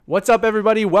What's up,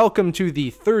 everybody? Welcome to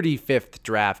the 35th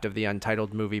draft of the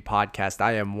Untitled Movie Podcast.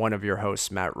 I am one of your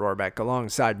hosts, Matt Rohrbeck,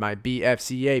 alongside my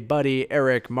BFCA buddy,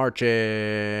 Eric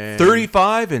Marchin.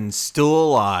 35 and still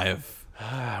alive.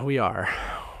 We are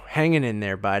hanging in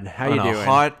there, bud. How you doing? On a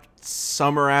hot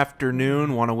summer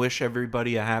afternoon. Want to wish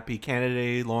everybody a happy Canada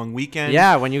Day long weekend.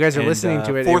 Yeah, when you guys are listening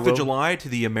to it, 4th of July to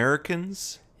the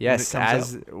Americans. Yes,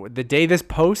 as the day this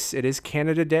posts, it is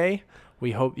Canada Day.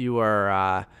 We hope you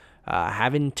are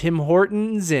having Tim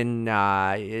Hortons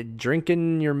and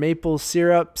drinking your maple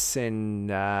syrups and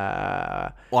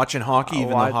watching hockey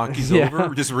even though hockey's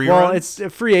over. Just reruns. Well, it's a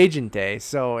free agent day,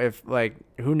 so if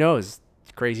who knows,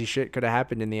 crazy shit could have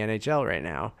happened in the NHL right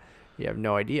now. You have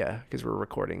no idea because we're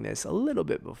recording this a little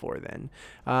bit before then.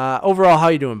 Overall, how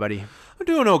you doing, buddy? I'm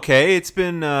doing okay. It's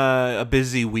been a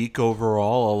busy week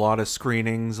overall. A lot of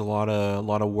screenings, a lot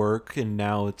of work, and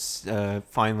now it's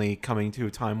finally coming to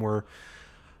a time where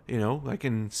I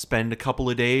can spend a couple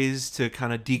of days to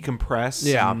kind of decompress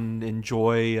and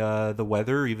enjoy the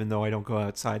weather, even though I don't go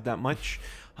outside that much.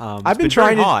 I've been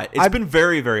trying hot. It's been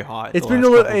very, very hot. It's been a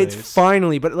little. It's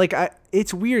finally, but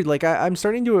it's weird. I'm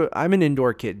starting to. I'm an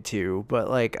indoor kid too, but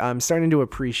I'm starting to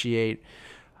appreciate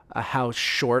how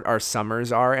short our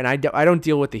summers are, and I don't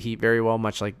deal with the heat very well,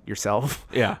 much like yourself.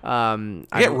 Yeah. I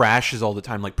get rashes all the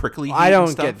time, like prickly heat. I don't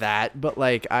and stuff. get that, but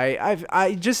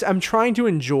I'm trying to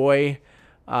enjoy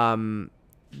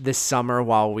this summer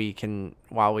while we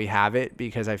have it,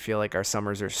 because I feel like our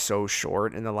summers are so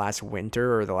short, and the last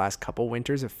winter or the last couple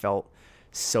winters have felt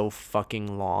so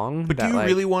fucking long. But do you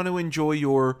really want to enjoy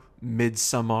your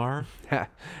midsummer?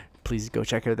 Please go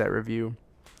check out that review.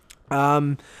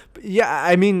 Yeah,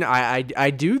 I mean, I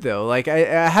do though. I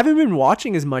haven't been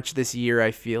watching as much this year.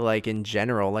 I feel like in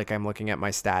general, I'm looking at my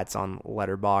stats on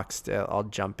Letterboxd. I'll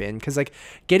jump in because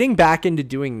getting back into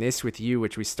doing this with you,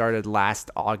 which we started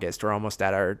last August. We're almost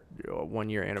at our 1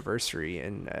 year anniversary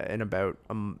in about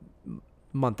a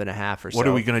month and a half or so. What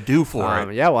are we gonna do for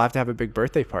it? Yeah, we'll have to have a big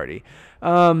birthday party.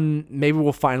 Maybe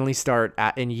we'll finally start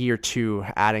in year 2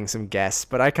 adding some guests,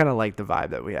 but I kind of like the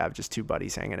vibe that we have, just two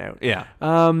buddies hanging out. Yeah.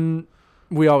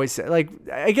 We always say,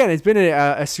 again, it's been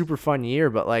a super fun year,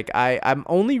 but I'm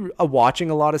only watching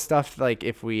a lot of stuff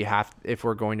if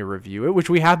we're going to review it, which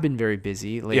we have been very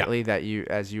busy lately. Yeah. That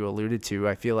as you alluded to,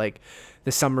 I feel like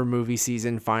the summer movie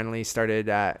season finally started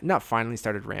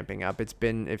ramping up.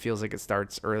 It feels like it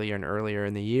starts earlier and earlier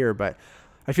in the year, but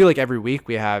I feel like every week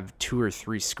we have 2 or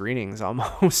 3 screenings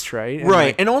almost, right?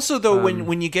 Right. And also though,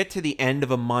 when you get to the end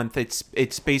of a month,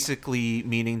 it's basically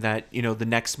meaning that, the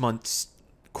next month's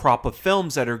crop of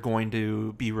films that are going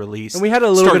to be released. And we had a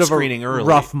little bit of a early.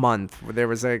 rough month. There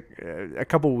was a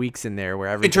couple weeks in there where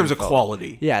everything in terms of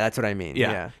quality. Yeah, that's what I mean.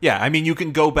 Yeah. I mean, you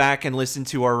can go back and listen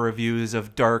to our reviews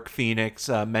of Dark Phoenix,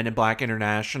 Men in Black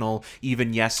International,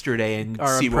 even yesterday, and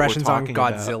our see what we're talking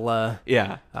on Godzilla. About.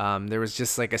 Yeah. There was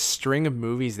just a string of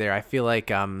movies there. I feel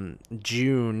like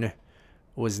June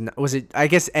was it, I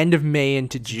guess, end of May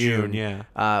into June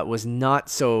was not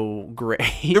so great.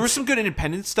 There was some good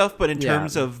independent stuff, but in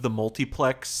terms of the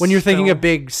multiplex, when you're thinking of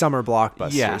big summer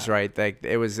blockbusters, right?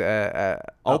 It was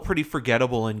all pretty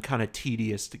forgettable and kind of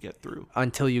tedious to get through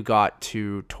until you got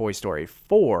to Toy Story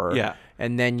 4. Yeah.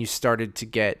 And then you started to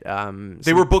get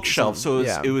they were bookshelves, so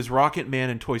it was Rocket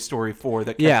Man and Toy Story 4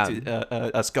 that kept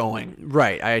us going.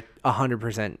 Right. I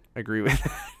 100% agree with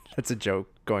that. That's a joke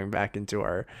going back into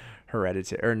our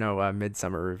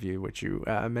Midsummer review, which you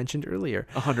mentioned earlier.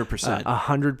 100%.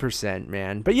 100%,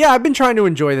 man. But yeah, I've been trying to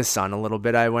enjoy the sun a little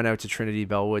bit. I went out to Trinity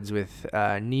Bellwoods with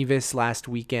Nevis last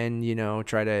weekend,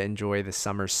 try to enjoy the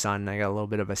summer sun. I got a little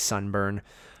bit of a sunburn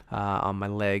on my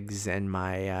legs and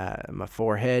my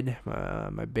forehead,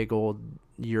 my big old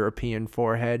European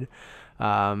forehead.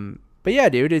 But yeah,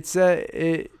 dude, it's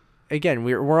again,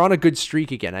 we're on a good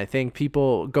streak again. I think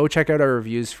people go check out our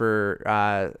reviews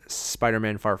for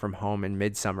Spider-Man Far From Home and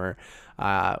Midsummer,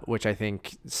 which I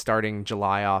think starting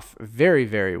July off very,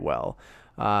 very well.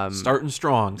 Starting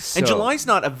strong. And July's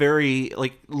not a very,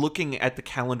 looking at the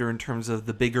calendar in terms of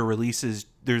the bigger releases,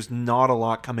 there's not a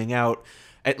lot coming out,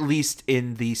 at least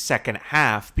in the second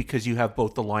half, because you have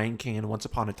both The Lion King and Once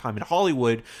Upon a Time in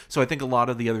Hollywood. So I think a lot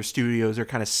of the other studios are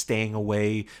kind of staying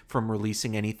away from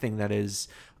releasing anything that is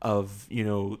of,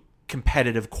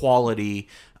 competitive quality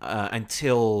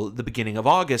until the beginning of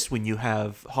August, when you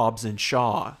have Hobbs and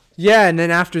Shaw. Yeah, and then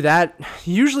after that,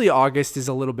 usually August is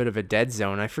a little bit of a dead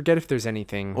zone. I forget if there's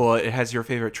anything. Well, it has your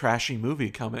favorite trashy movie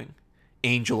coming.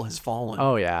 Angel Has Fallen.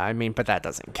 Oh, yeah. I mean, but that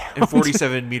doesn't count. And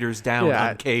 47 Meters Down,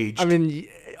 Uncaged. I mean,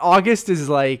 August is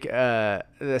like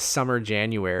the summer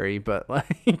January, but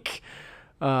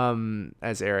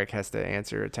As Eric has to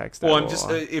answer a text. Well, I'm just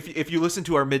if you listen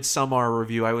to our Midsommar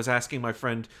review, I was asking my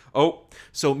friend. Oh,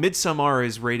 so Midsommar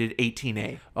is rated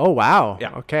 18A. Oh wow.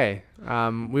 Yeah. Okay.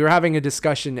 We were having a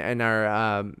discussion in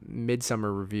our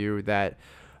Midsummer review that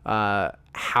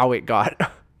how it got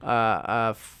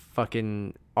a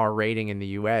fucking R rating in the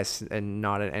U.S. and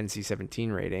not an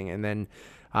NC-17 rating, and then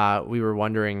we were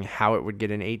wondering how it would get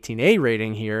an 18A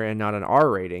rating here and not an R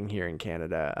rating here in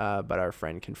Canada. But our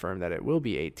friend confirmed that it will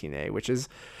be 18A, which is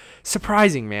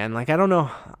surprising, man. Like, I don't know.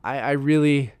 I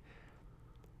really,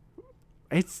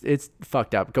 it's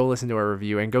fucked up. Go listen to our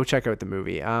review and go check out the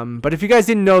movie. But if you guys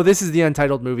didn't know, this is the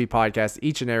Untitled Movie Podcast.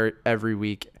 Each and every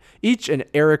week. Each and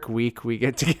Eric week, we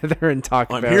get together and talk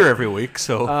about... I'm here every week,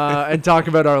 so... and talk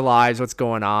about our lives, what's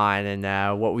going on,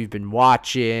 and what we've been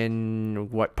watching,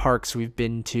 what parks we've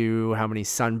been to, how many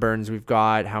sunburns we've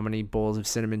got, how many bowls of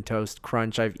Cinnamon Toast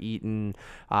Crunch I've eaten,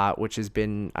 which has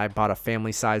been... I bought a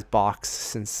family-size box,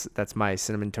 since that's my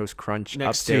Cinnamon Toast Crunch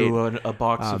Next update. to a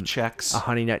box of Chex. A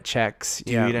Honey Nut Chex.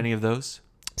 Do you eat any of those?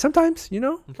 Sometimes, you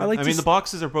know. Okay. I mean, the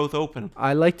boxes are both open.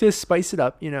 I like to spice it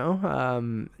up, you know.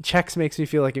 Chex makes me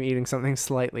feel like I'm eating something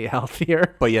slightly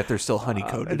healthier. But yet they're still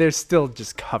honey-coated. They're still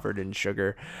just covered in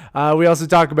sugar. We also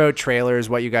talk about trailers,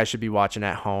 what you guys should be watching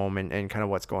at home, and kind of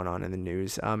what's going on in the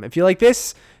news. If you like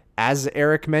this, as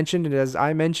Eric mentioned and as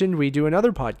I mentioned, we do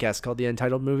another podcast called The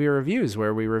Untitled Movie Reviews,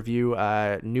 where we review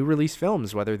new release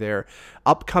films, whether they're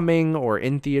upcoming or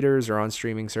in theaters or on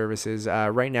streaming services.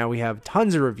 Right now we have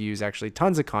tons of reviews, actually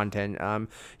tons of content.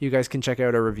 You guys can check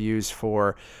out our reviews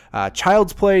for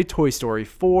Child's Play, Toy Story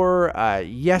 4,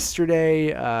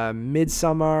 Yesterday,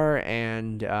 Midsommar,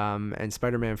 and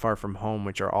Spider-Man Far From Home,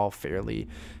 which are all fairly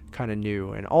kind of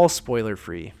new and all spoiler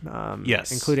free.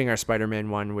 Yes, including our Spider-Man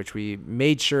one, which we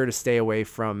made sure to stay away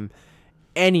from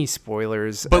any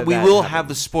spoilers. But we will have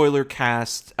the spoiler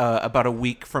cast about a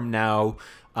week from now.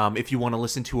 If you want to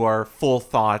listen to our full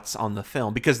thoughts on the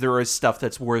film, because there is stuff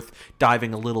that's worth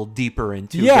diving a little deeper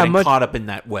into, getting caught up in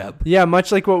that web. Yeah,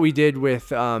 much like what we did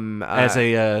with as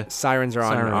a Sirens Are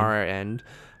on our end.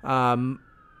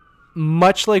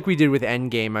 Much like we did with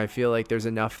Endgame, I feel like there's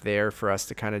enough there for us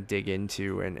to kind of dig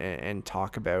into and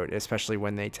talk about, especially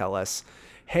when they tell us,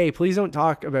 hey, please don't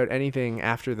talk about anything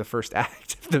after the first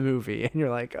act of the movie. And you're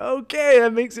like, okay,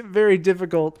 that makes it very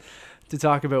difficult to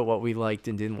talk about what we liked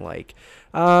and didn't like.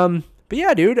 But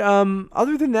yeah, dude,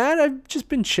 other than that, I've just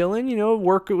been chilling, you know.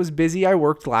 Work, it was busy. I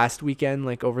worked last weekend,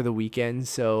 like over the weekend,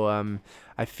 so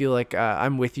I feel like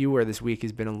I'm with you where this week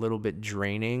has been a little bit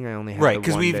draining. I only had right,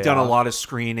 because we've done a lot of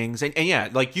screenings, and yeah,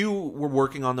 like you were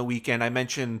working on the weekend. I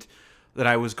mentioned that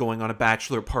I was going on a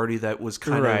bachelor party that was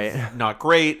kind of not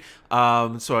great, so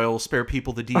I will spare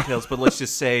people the details, but let's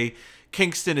just say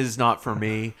Kingston is not for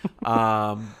me.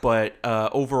 But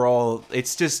overall,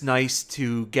 it's just nice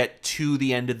to get to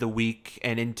the end of the week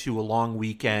and into a long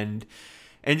weekend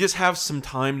and just have some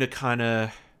time to kind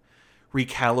of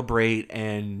recalibrate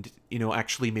and, you know,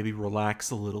 actually maybe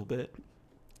relax a little bit.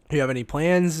 Do you have any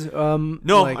plans?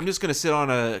 No, I'm just going to sit on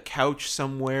a couch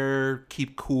somewhere,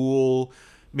 keep cool,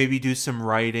 maybe do some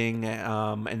writing,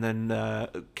 and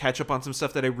then catch up on some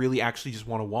stuff that I really actually just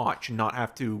want to watch and not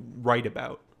have to write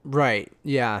about. Right.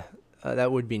 Yeah.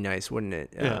 That would be nice, wouldn't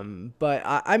it? Yeah. But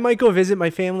I might go visit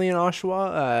my family in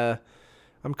Oshawa.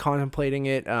 I'm contemplating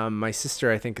it. My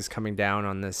sister, I think, is coming down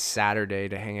on this Saturday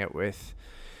to hang out with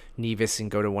Nevis and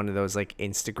go to one of those like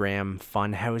Instagram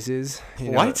fun houses.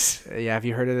 What? Yeah. Have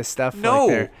you heard of this stuff? No.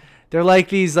 Like they're like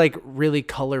these like really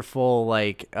colorful,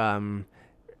 like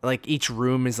each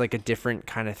room is like a different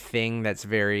kind of thing that's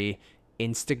very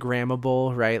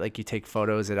Instagrammable, right? Like you take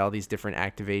photos at all these different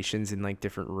activations in like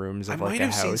different rooms of like a house. I might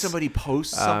have seen somebody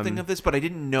post something of this, but I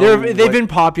didn't know. They've been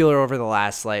popular over the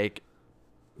last like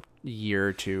year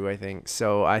or two, I think.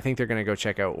 So I think they're gonna go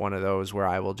check out one of those where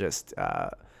I will just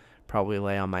probably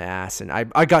lay on my ass. And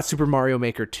I got Super Mario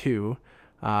Maker 2,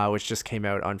 which just came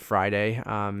out on Friday.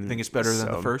 I think it's better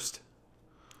than the first.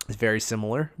 It's very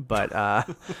similar, but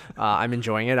I'm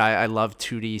enjoying it. I love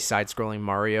 2D side-scrolling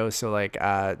Mario, so like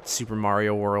Super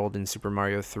Mario World and Super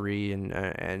Mario 3,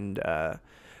 and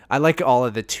I like all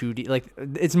of the 2D. Like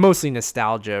it's mostly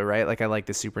nostalgia, right? Like I like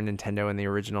the Super Nintendo and the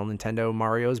original Nintendo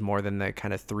Marios more than the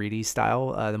kind of 3D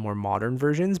style, the more modern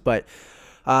versions. But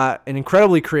an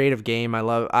incredibly creative game.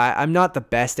 I'm not the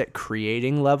best at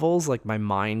creating levels. Like my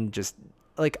mind just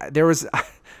like there was.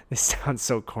 This sounds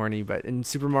so corny, but in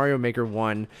Super Mario Maker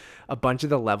 1, a bunch of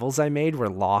the levels I made were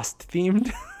Lost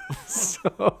themed.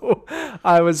 So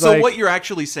I was So like, what you're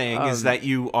actually saying is that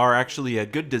you are actually a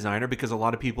good designer, because a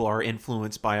lot of people are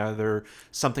influenced by either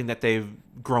something that they've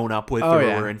grown up with oh or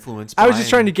yeah, were influenced by. I was just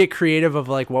trying to get creative of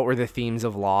like what were the themes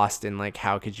of Lost and like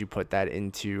how could you put that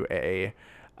into a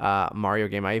Mario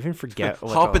game. I even forget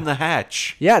what Hop in the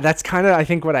hatch. yeah, that's kind of I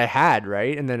think what I had,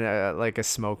 right? And then like a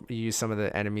smoke, you use some of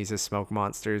the enemies as smoke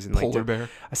monsters and like Polar bear.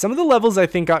 some of the levels I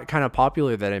think got kind of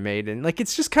popular that I made, and like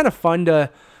it's just kind of fun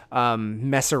to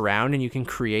mess around, and you can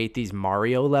create these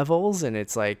Mario levels, and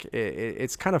it's like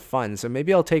it's kind of fun. So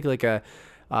maybe I'll take like a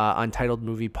Untitled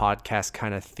Movie Podcast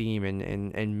kind of theme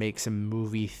and make some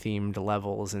movie themed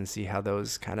levels and see how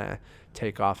those kind of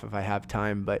take off if I have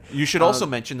time. But You should also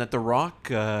mention that The Rock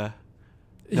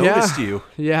noticed you.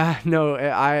 Yeah, no,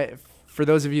 I for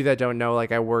those of you that don't know,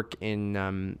 like I work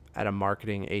in at a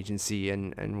marketing agency,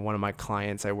 and one of my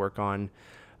clients I work on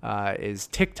is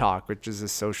TikTok, which is a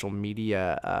social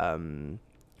media.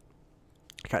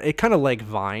 It kind of like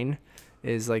Vine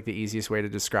is like the easiest way to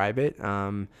describe it.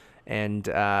 And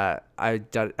I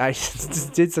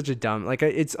did such a dumb like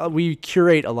it's we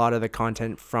curate a lot of the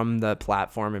content from the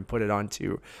platform and put it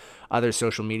onto other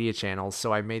social media channels.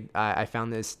 So I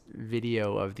found this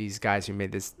video of these guys who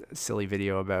made this silly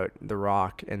video about The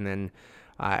Rock, and then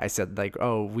I said like,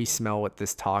 oh, we smell what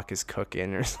this talk is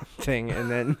cooking or something,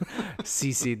 and then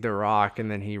CC'd The Rock,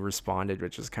 and then he responded,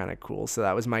 which was kind of cool. So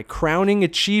that was my crowning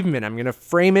achievement. I'm gonna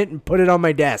frame it and put it on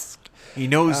my desk. He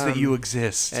knows that you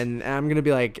exist. And I'm going to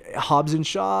be like, Hobbs and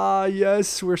Shaw,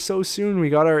 yes, we're so soon. We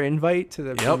got our invite to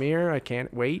the premiere. I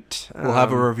can't wait. We'll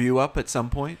have a review up at some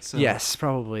point. So. Yes,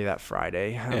 probably that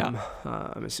Friday.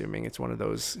 I'm assuming it's one of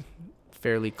those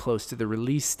fairly close to the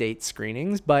release date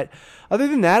screenings. But other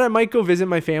than that, I might go visit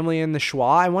my family in the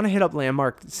Schwa. I want to hit up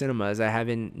Landmark Cinemas. I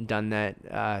haven't done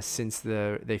that since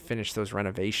they finished those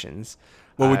renovations.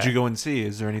 What would you go and see?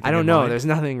 Is there anything? I don't know. There's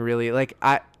nothing really like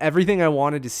everything I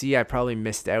wanted to see. I probably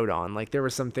missed out on. Like there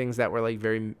were some things that were like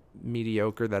very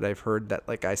mediocre that I've heard that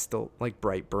like I still like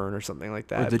Brightburn or something like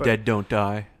that. Or The Dead Don't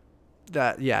Die.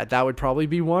 That would probably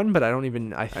be one, but I don't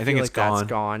even. I think it's gone. That's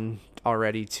gone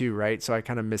already too, right? So I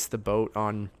kind of missed the boat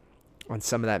on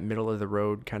some of that middle of the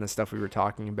road kind of stuff we were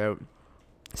talking about.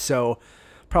 So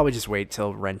probably just wait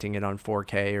till renting it on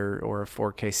 4K or a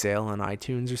 4K sale on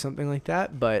iTunes or something like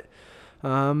that. But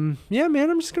yeah,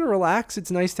 man, I'm just going to relax. It's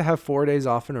nice to have 4 days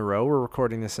off in a row. We're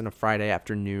recording this on a Friday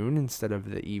afternoon instead of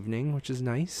the evening, which is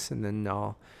nice. And then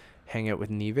I'll hang out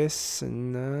with Nevis,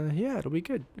 and yeah, it'll be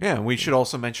good. Yeah, and we should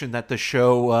also mention that the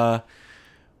show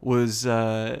was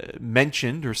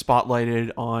mentioned or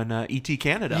spotlighted on ET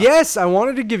Canada. Yes, I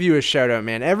wanted to give you a shout out,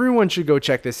 man. Everyone should go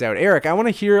check this out. Eric, I want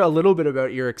to hear a little bit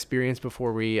about your experience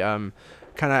before we kind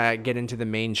of get into the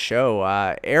main show.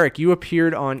 Eric, you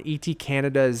appeared on ET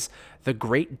Canada's The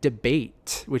Great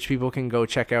Debate, which people can go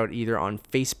check out either on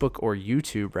Facebook or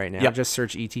YouTube right now. Yep. Just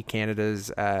search ET Canada's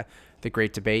The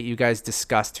Great Debate. You guys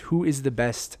discussed who is the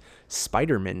best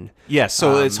Spider-Man. Yes,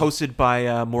 so it's hosted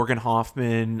by Morgan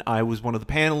Hoffman. I was one of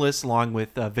the panelists along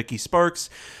with Vicky Sparks.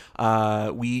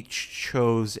 We each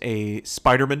chose a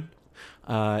Spider-Man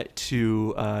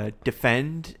to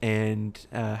defend and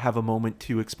have a moment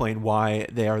to explain why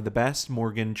they are the best.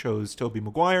 Morgan chose Tobey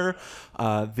Maguire,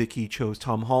 Vicky chose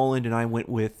Tom Holland, and I went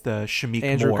with Shameik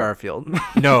Andrew Moore. Garfield.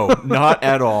 No, not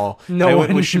at all. No I went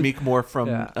one- with Shameik Moore from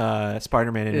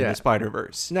Spider-Man Into Yeah. the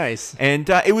Spider-Verse. Nice. And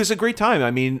it was a great time.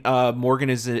 I mean, Morgan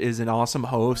is an awesome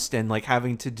host, and like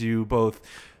having to do both,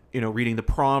 reading the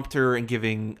prompter and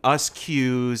giving us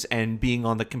cues and being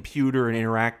on the computer and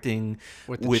interacting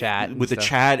With the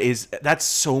chat and stuff. that's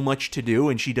so much to do,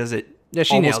 and she does it. Yeah,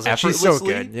 she almost nails it. She's so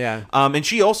effortlessly. good. Yeah. And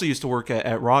she also used to work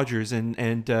at Rogers,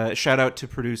 and shout out to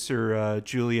producer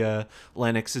Julia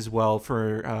Lennox as well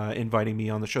for inviting me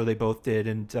on the show. They both did,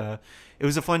 and it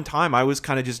was a fun time. I was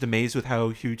kind of just amazed with how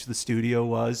huge the studio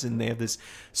was, and they have this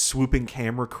swooping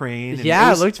camera crane. And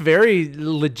Yeah, it looked very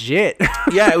legit.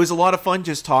 yeah, it was a lot of fun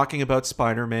just talking about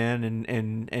Spider-Man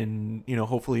and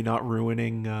hopefully not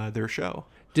ruining their show.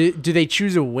 Do they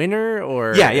choose a winner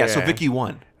or? Yeah. So Vicky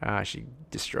won. She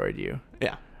destroyed you.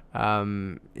 Yeah.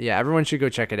 Yeah, everyone should go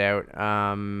check it out.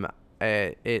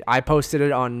 I posted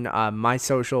it on my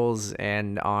socials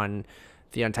and on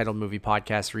the Untitled Movie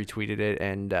Podcast, retweeted it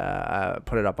and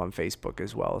put it up on Facebook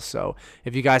as well. So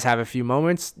if you guys have a few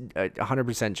moments,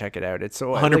 100% check it out. It's so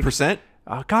 100%.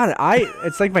 Oh God,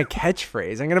 it's like my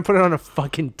catchphrase. I'm gonna put it on a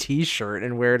fucking T-shirt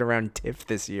and wear it around TIFF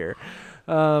this year.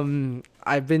 I don't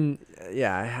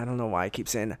know why I keep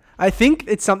saying that. I think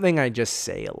it's something I just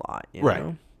say a lot.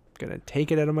 Right. Gonna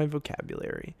take it out of my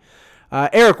vocabulary.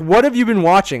 Eric, what have you been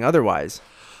watching otherwise?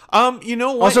 You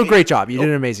know what? Also, great job. You did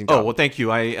an amazing job. Oh well, thank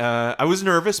you. I was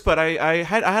nervous, but I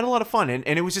had a lot of fun, and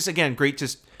it was just again great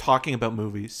just talking about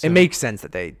movies. So. It makes sense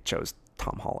that they chose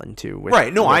Tom Holland too.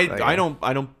 Right? No, I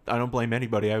don't blame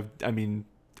anybody. I mean,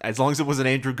 as long as it wasn't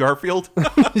Andrew Garfield,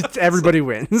 everybody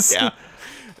wins. Yeah,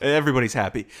 everybody's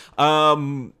happy.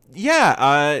 So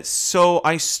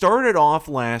I started off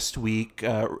last week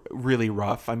really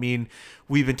rough. I mean,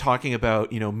 we've been talking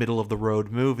about middle of the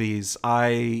road movies.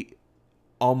 I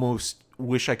almost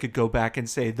wish I could go back and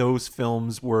say those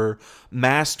films were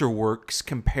masterworks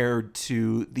compared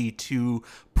to the two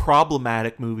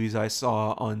problematic movies I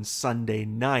saw on Sunday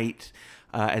night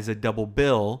as a double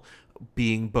bill,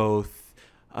 being both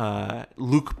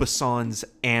Luc Besson's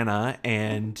Anna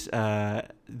and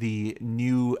the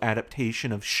new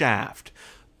adaptation of Shaft.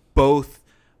 Both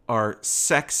are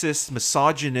sexist,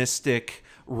 misogynistic,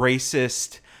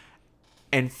 racist,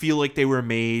 and feel like they were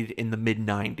made in the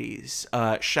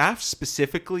mid-90s. Shaft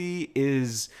specifically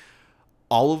is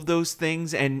all of those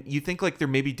things, and you think like they're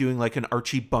maybe doing like an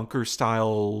Archie Bunker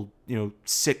style,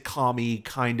 sitcom-y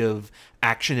kind of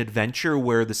action adventure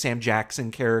where the Sam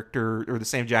Jackson character or the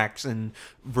Sam Jackson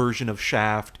version of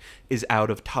Shaft is out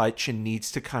of touch and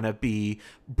needs to kind of be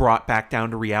brought back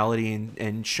down to reality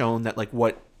and shown that like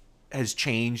what has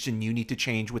changed and you need to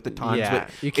change with the times. Yeah,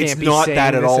 but you can't it's be not saying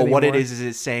that at this all. anymore. What it is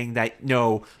it's saying that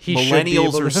no, He should be millennials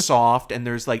able are to- soft, and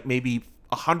there's like maybe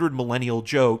 100 millennial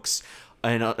jokes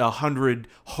and 100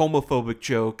 homophobic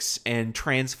jokes and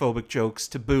transphobic jokes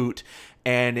to boot,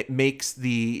 and it makes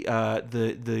the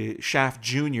Shaft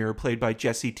Jr., played by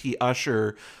Jesse T.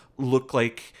 Usher, look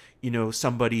like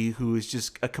somebody who is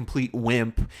just a complete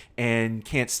wimp and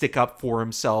can't stick up for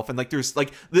himself. And like there's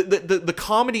like the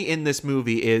comedy in this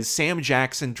movie is Sam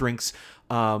Jackson drinks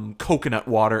coconut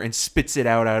water and spits it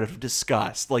out of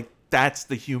disgust. Like that's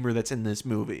the humor that's in this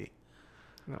movie.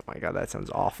 Oh my god, that sounds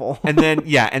awful. And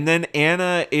then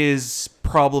Anna is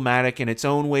problematic in its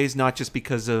own ways, not just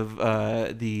because of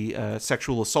the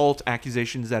sexual assault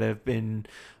accusations that have been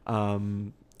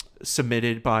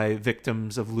submitted by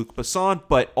victims of Luc Besson,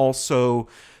 but also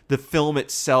the film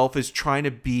itself is trying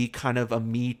to be kind of a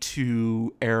Me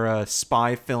Too era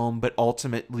spy film, but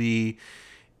ultimately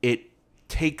it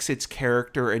takes its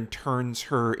character and turns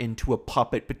her into a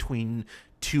puppet between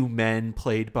two men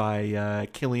played by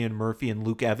Cillian Murphy and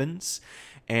Luke Evans.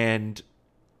 And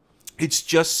it's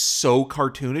just so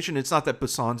cartoonish. And it's not that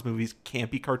Besson's movies can't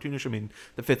be cartoonish. I mean,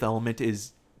 The Fifth Element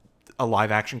is a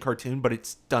live action cartoon, but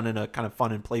it's done in a kind of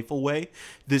fun and playful way.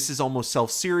 This is almost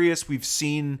self-serious. We've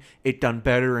seen it done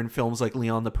better in films like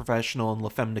Leon the Professional and La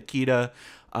Femme Nikita.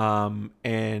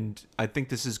 And I think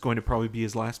this is going to probably be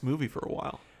his last movie for a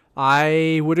while.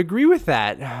 I would agree with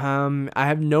that. I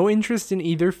have no interest in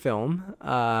either film.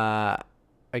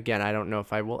 Again, I don't know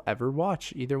if I will ever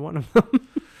watch either one of them.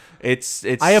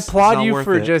 I applaud you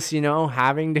for just,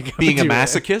 having to go being a do it.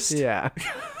 masochist. Yeah.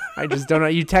 I just don't know.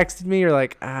 You texted me. You're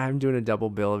like, I'm doing a double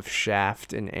bill of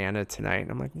Shaft and Anna tonight. And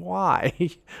I'm like, why?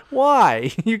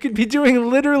 Why? You could be doing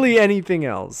literally anything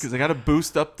else. Because I got to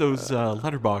boost up those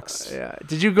letterbox. Yeah.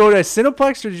 Did you go to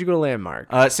Cineplex or did you go to Landmark?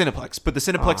 Cineplex, but the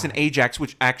Cineplex in Ajax,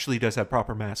 which actually does have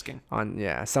proper masking.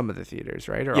 On some of the theaters,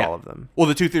 right? Or all of them? Well,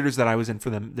 the two theaters that I was in for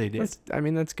them, they did.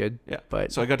 That's good. Yeah.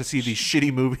 But so I got to see these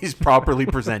shitty movies properly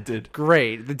presented.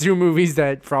 Great. The two movies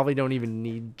that probably don't even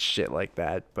need shit like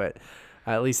that, but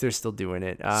at least they're still doing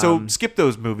it. So skip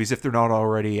those movies if they're not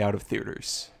already out of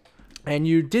theaters. And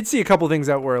you did see a couple things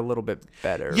that were a little bit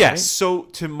better. Yes. Right? So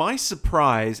to my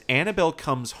surprise, Annabelle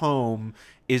Comes Home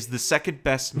is the second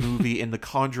best movie in the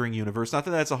Conjuring universe. Not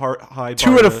that that's a high bar.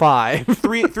 2 out of 5.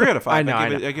 Three out of 5. I know.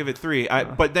 I give it 3.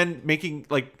 But then making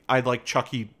I like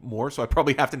Chucky more, so I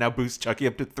probably have to now boost Chucky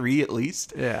up to 3 at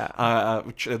least. Yeah.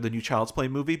 The new Child's Play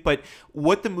movie. But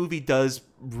what the movie does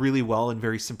really well and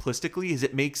very simplistically is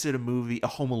it makes it a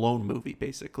Home Alone movie.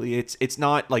 Basically, it's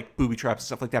not like booby traps and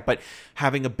stuff like that, but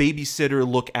having a babysitter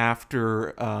look after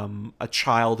a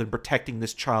child and protecting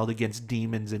this child against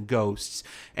demons and ghosts.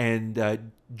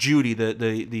 And Judy,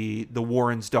 the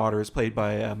Warren's daughter, is played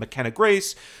by McKenna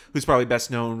Grace, who's probably best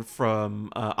known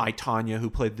from I, Tonya, who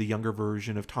played the younger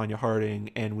version of Tonya Harding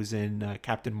and was in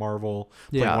Captain Marvel,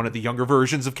 played one of the younger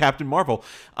versions of Captain Marvel.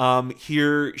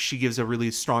 Here she gives a really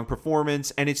strong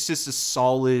performance, and it's just a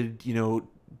solid,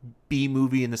 B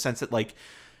movie in the sense that like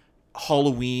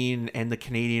Halloween and the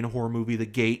Canadian horror movie The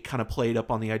Gate kind of played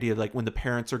up on the idea of like when the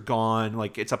parents are gone,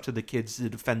 like it's up to the kids to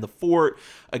defend the fort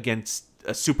against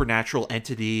a supernatural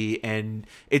entity, and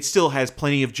it still has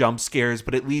plenty of jump scares,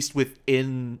 but at least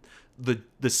within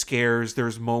the scares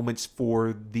there's moments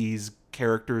for these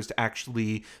characters to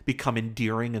actually become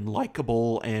endearing and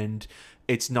likable, and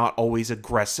it's not always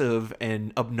aggressive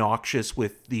and obnoxious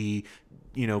with the,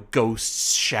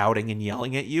 ghosts shouting and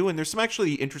yelling at you. And there's some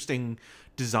actually interesting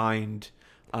designed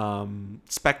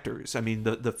specters. I mean,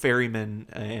 the ferryman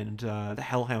and the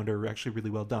hellhound are actually really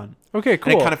well done. Okay,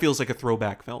 cool. And it kind of feels like a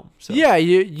throwback film. So. Yeah,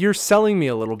 you're selling me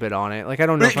a little bit on it. Like, I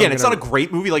don't know. But again, it's not a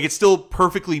great movie. Like, it's still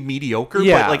perfectly mediocre.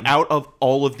 Yeah. But like, out of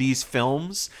all of these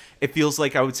films, it feels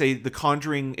like I would say The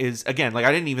Conjuring is, again, like,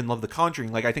 I didn't even love The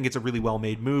Conjuring. Like, I think it's a really well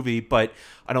made movie, but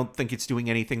I don't think it's doing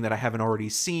anything that I haven't already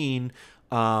seen.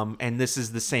 And this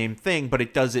is the same thing, but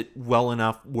it does it well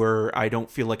enough where I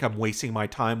don't feel like I'm wasting my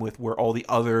time with where all the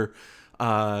other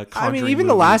Conjuring even movies.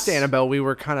 the last Annabelle we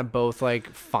were kind of both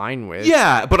like fine with.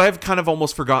 Yeah, but I've kind of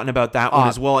almost forgotten about that one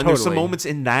as well. And there's some totally. moments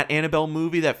in that Annabelle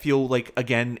movie that feel like,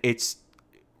 again, it's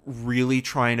really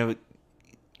trying to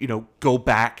go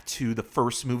back to the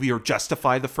first movie or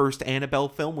justify the first Annabelle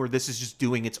film, where this is just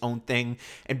doing its own thing.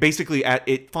 And basically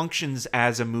it functions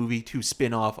as a movie to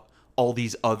spin off all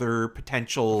these other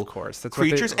potential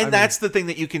creatures. And that's the thing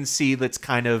that you can see that's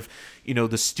kind of,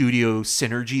 the studio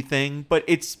synergy thing. But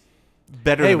it's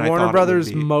better than I thought Warner Brothers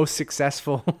it would be. most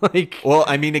successful Well,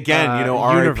 I mean, again,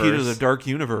 RIP to universe. the Dark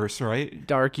Universe, right?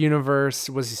 Dark Universe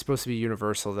was supposed to be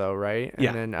Universal though, right? And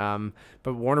Yeah. then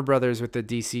but Warner Brothers with the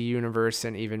DC universe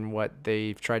and even what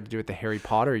they've tried to do with the Harry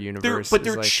Potter universe.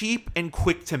 They're like, cheap and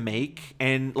quick to make,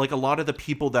 and like a lot of the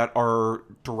people that are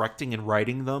directing and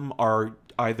writing them are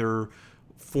either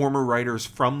former writers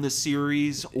from the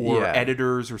series or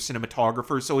editors or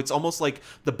cinematographers. So it's almost like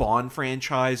the Bond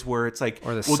franchise, where it's like,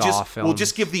 or the we'll Saw we'll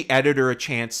just give the editor a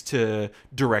chance to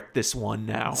direct this one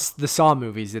now. The Saw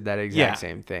movies did that exact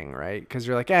same thing, right? Because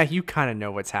you're like, you kind of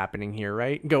know what's happening here,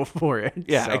 right? Go for it.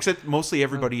 Yeah, So, except mostly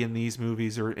everybody in these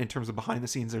movies, or in terms of behind the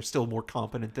scenes, are still more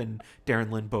competent than Darren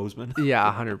Lynn Bousman.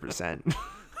 yeah, 100%.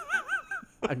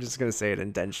 I'm just going to say it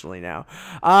intentionally now.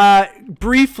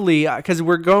 Briefly, because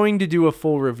we're going to do a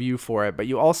full review for it, but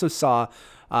you also saw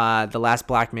The Last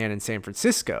Black Man in San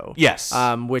Francisco. Yes.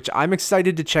 Which I'm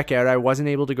excited to check out. I wasn't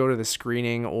able to go to the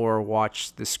screening or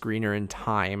watch the screener in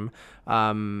time.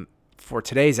 For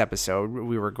today's episode,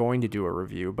 we were going to do a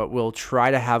review, but we'll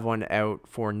try to have one out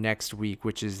for next week,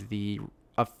 which is the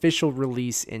official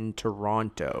release in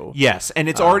Toronto. Yes, and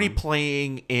it's already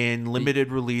playing in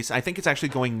limited release. I think it's actually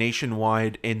going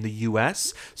nationwide in the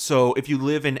US. So if you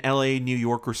live in LA, New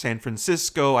York, or San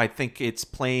Francisco, I think it's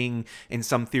playing in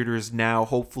some theaters now.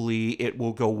 Hopefully it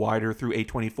will go wider through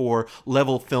A24.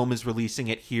 Level Film is releasing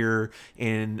it here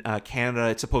in Canada.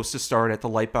 It's supposed to start at the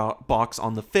Lightbox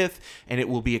on the 5th, and it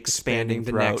will be expanding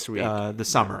the throughout next week. The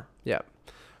summer. Yeah.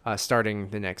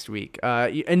 Starting the next week.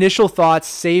 Initial thoughts,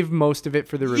 save most of it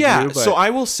for the review. Yeah, but so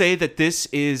I will say that this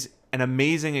is an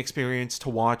amazing experience to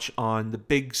watch on the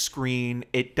big screen.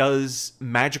 It does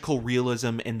magical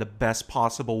realism in the best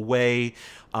possible way.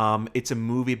 It's a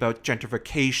movie about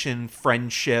gentrification,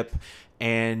 friendship,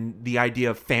 and the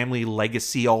idea of family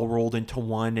legacy all rolled into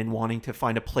one, and wanting to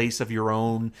find a place of your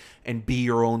own and be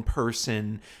your own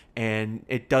person. And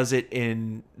it does it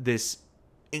in this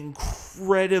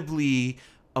incredibly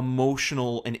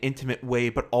emotional and intimate way,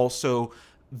 but also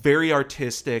very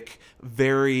artistic,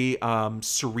 very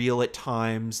surreal at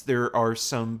times. There are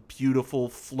some beautiful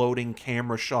floating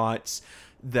camera shots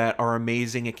that are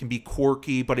amazing. It can be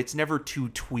quirky, but it's never too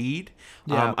tweed.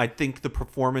 Yeah. I think the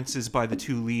performances by the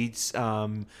two leads,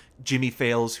 Jimmy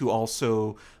Fails, who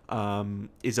also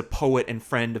is a poet and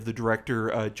friend of the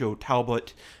director, Joe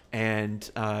Talbot,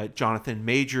 and Jonathan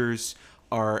Majors,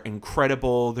 are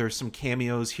incredible. There's some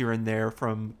cameos here and there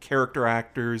from character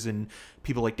actors and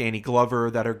people like Danny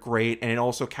Glover that are great, and it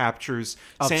also captures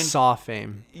Saw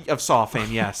fame. Of Saw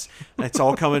fame, yes. It's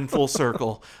all coming full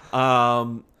circle.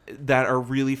 That are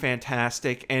really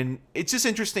fantastic, and it's just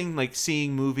interesting, like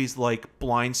seeing movies like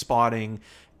Blind Spotting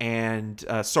and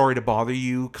Sorry to Bother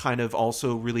You, kind of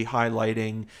also really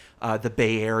highlighting the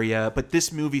Bay Area. But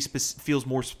this movie feels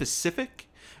more specific,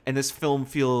 and this film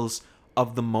feels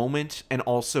of the moment, and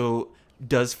also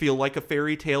does feel like a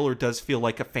fairy tale or does feel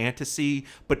like a fantasy,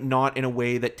 but not in a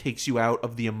way that takes you out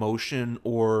of the emotion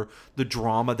or the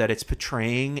drama that it's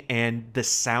portraying. And the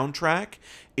soundtrack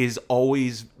is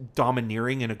always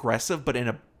domineering and aggressive, but in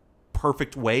a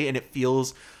perfect way. And it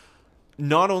feels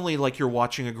not only like you're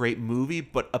watching a great movie,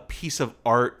 but a piece of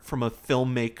art from a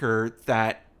filmmaker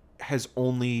that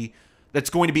that's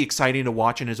going to be exciting to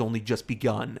watch and has only just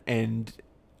begun. And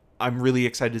I'm really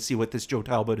excited to see what this Joe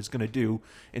Talbot is going to do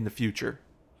in the future.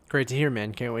 Great to hear,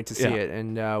 man. Can't wait to see Yeah. it.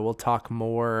 And we'll talk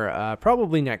more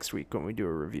probably next week when we do a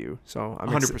review. So I'm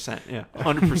 100%. Yeah.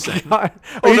 100%. God.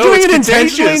 Are you doing it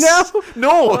intentionally now?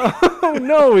 No. Oh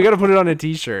no, we got to put it on a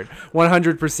t-shirt.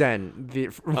 100%. The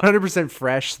 100%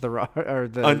 fresh or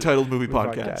the Untitled Movie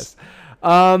Podcast.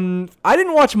 I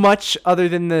didn't watch much other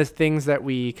than the things that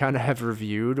we kind of have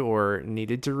reviewed or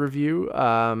needed to review.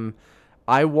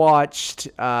 I watched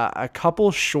a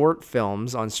couple short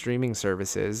films on streaming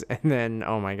services, and then,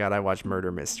 oh my God, I watched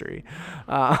Murder Mystery.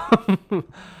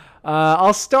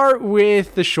 I'll start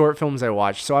with the short films I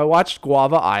watched. So I watched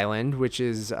Guava Island, which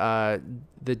is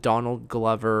the Donald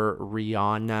Glover,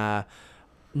 Rihanna,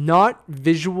 not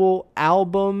visual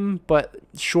album, but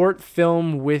short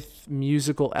film with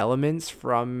musical elements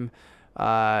from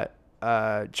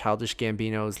Childish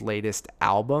Gambino's latest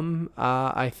album,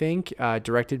 I think,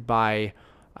 directed by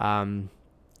I'm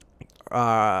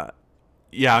Hiro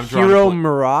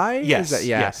Murai. Yes,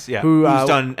 yeah. yes, yeah. Who's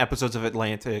done episodes of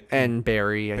Atlantic and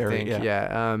Barry, I think.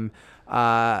 yeah.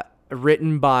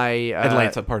 Written by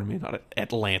Atlanta, pardon me, not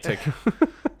Atlantic.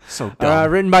 So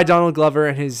dumb. written by Donald Glover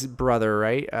and his brother,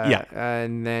 right? Yeah.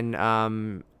 And then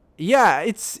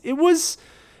it was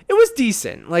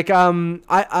decent. Like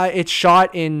it's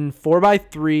shot in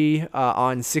 4:3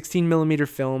 on 16 millimeter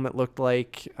film. It looked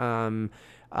like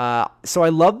so I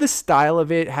love the style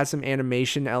of it. It has some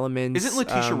animation elements. Isn't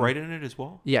Letitia Wright in it as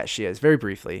well? Yeah, she is, very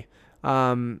briefly.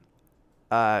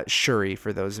 Shuri,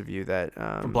 for those of you that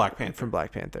From Black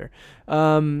Panther.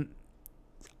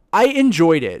 I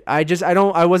enjoyed it. I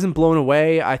wasn't blown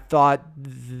away. I thought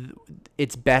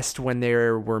it's best when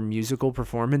there were musical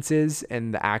performances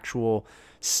and the actual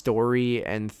story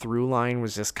and through line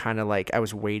was just kind of like I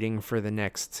was waiting for the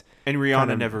next. And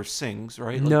Rihanna never sings,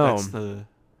 right? Like, no. That's the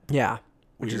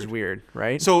Which is weird,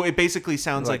 right? So it basically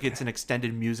sounds like it's an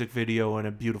extended music video in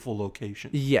a beautiful location.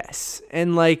 Yes.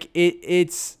 And like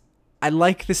it's I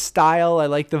like the style, I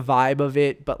like the vibe of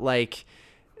it, but like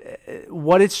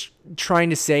what it's trying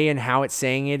to say and how it's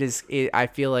saying it I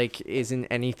feel like isn't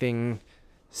anything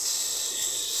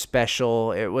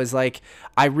special. It was like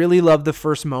I really love the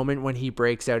first moment when he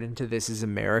breaks out into This Is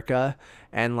America,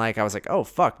 and like I was like, oh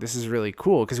fuck, this is really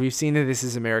cool, because we've seen the This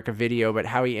Is America video, but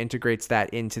how he integrates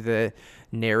that into the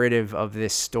narrative of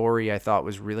this story I thought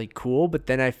was really cool. But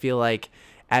then I feel like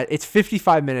it's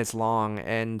 55 minutes long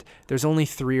and there's only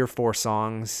 3 or 4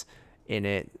 songs in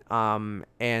it, and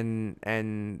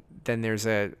then there's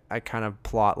a kind of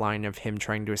plot line of him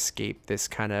trying to escape this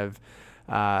kind of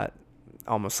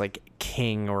almost like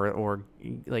king or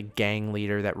like gang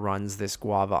leader that runs this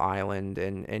Guava Island,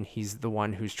 and he's the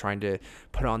one who's trying to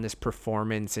put on this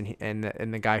performance, and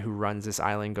the guy who runs this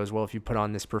island goes, well, if you put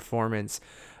on this performance,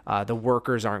 the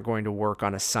workers aren't going to work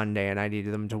on a Sunday, and I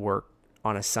needed them to work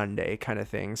on a Sunday, kind of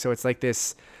thing. So it's like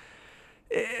this,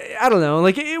 I don't know,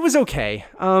 like it was okay.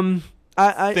 Thin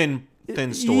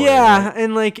story. Yeah, right?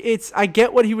 and like I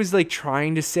get what he was like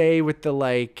trying to say with the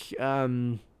like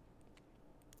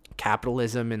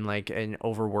capitalism and like and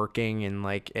overworking and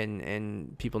like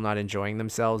and people not enjoying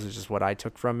themselves is just what I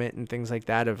took from it, and things like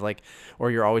that, of like,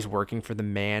 or you're always working for the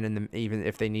man, and even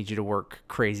if they need you to work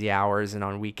crazy hours and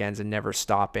on weekends and never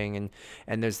stopping,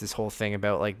 and there's this whole thing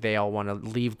about like they all want to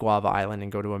leave Guava Island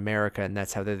and go to America, and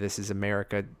that's how the This Is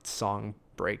America song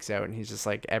breaks out, and he's just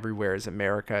like, everywhere is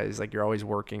America. He's like, you're always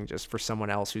working just for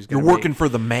someone else who's gonna you're working for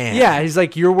the man. Yeah, he's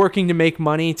like, you're working to make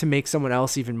money to make someone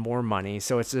else even more money.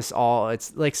 So it's just all,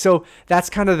 it's like, so that's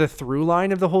kind of the through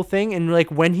line of the whole thing. And like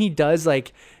when he does,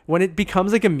 like when it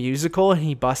becomes like a musical and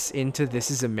he busts into This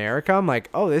Is America, I'm like,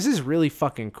 oh, this is really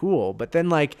fucking cool. But then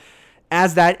like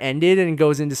as that ended and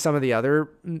goes into some of the other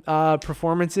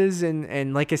performances,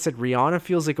 and like I said, Rihanna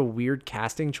feels like a weird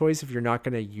casting choice if you're not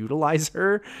going to utilize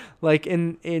her like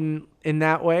in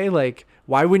that way. Like,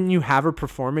 why wouldn't you have a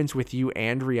performance with you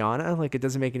and Rihanna? Like, it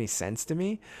doesn't make any sense to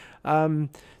me.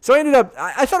 So I ended up,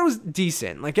 I thought it was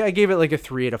decent. Like, I gave it like a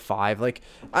 3 out of 5. Like,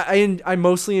 I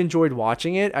mostly enjoyed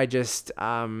watching it. I just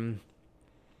like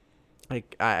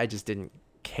I just didn't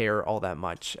care all that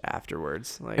much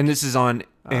afterwards. Like, and this is on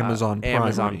Amazon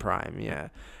Prime, yeah.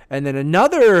 And then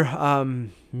another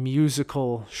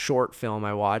musical short film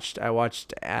I watched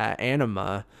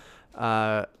Anima,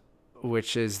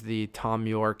 which is the Tom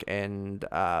York and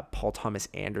Paul Thomas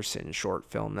Anderson short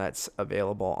film that's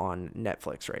available on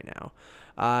Netflix right now.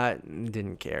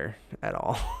 Didn't care at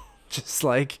all. Just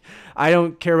like, I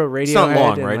don't care about Radiohead. It's not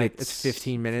long, right? Like, it's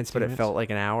 15 minutes, but it felt like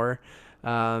an hour.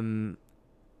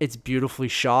 It's beautifully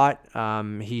shot. They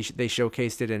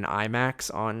showcased it in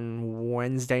IMAX on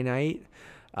Wednesday night.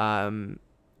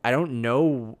 I don't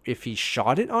know if he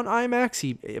shot it on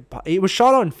IMAX. It was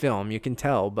shot on film, you can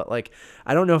tell, but like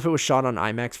I don't know if it was shot on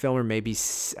IMAX film or maybe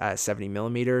 70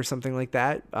 millimeter or something like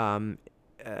that.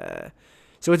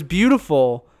 So it's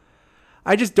beautiful.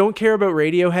 I just don't care about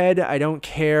Radiohead. I don't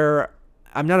care.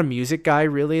 I'm not a music guy,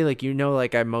 really. Like,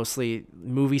 like I mostly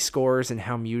movie scores and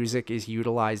how music is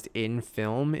utilized in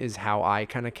film is how I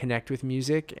kind of connect with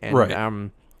music. And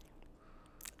Right.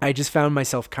 I just found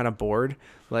myself kind of bored.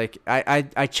 Like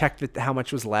I checked how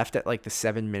much was left at like the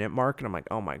 7-minute mark, and I'm like,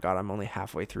 oh my God, I'm only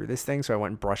halfway through this thing. So I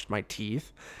went and brushed my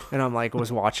teeth, and I'm like,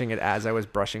 was watching it as I was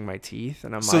brushing my teeth,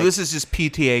 and I'm So like, this is just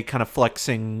PTA kind of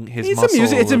flexing his it's muscle.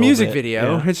 it's a music bit.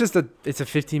 video. Yeah. It's a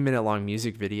 15-minute long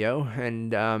music video,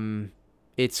 and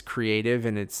it's creative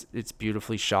and it's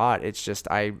beautifully shot. It's just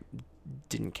I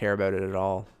didn't care about it at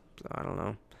all. So I don't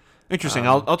know. Interesting.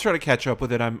 I'll try to catch up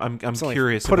with it. I'm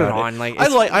curious. Put it about on. Like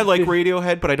I like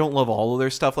Radiohead, but I don't love all of their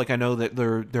stuff. Like I know that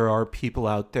there are people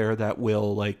out there that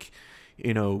will like,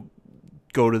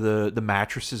 go to the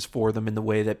mattresses for them in the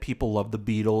way that people love the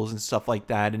Beatles and stuff like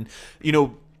that. And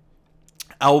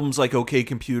albums like OK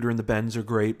Computer and the Bends are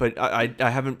great, but I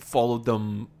haven't followed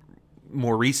them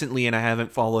more recently, and I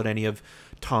haven't followed any of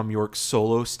Tom York's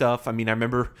solo stuff. I mean, I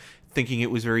remember thinking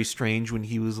it was very strange when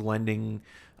he was lending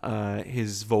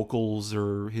his vocals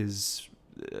or his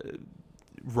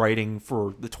writing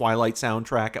for the Twilight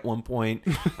soundtrack at one point.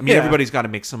 I mean, everybody's got to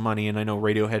make some money, and I know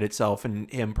Radiohead itself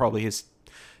and him, probably his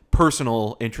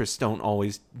personal interests don't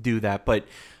always do that. But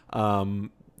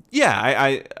I'm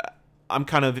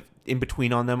kind of in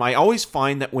between on them. I always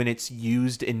find that when it's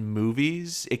used in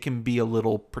movies, it can be a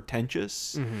little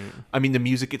pretentious. Mm-hmm. I mean, the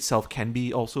music itself can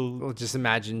be also. Well, just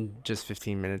imagine just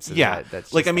 15 minutes of that.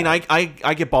 That's like, I mean, I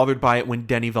get bothered by it when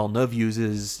Denis Villeneuve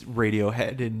uses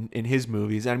Radiohead in his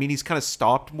movies. I mean, he's kind of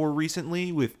stopped more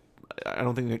recently with. I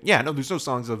don't think that. Yeah, no, there's no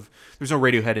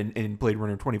Radiohead in Blade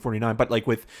Runner 2049, but like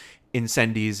with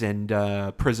Incendies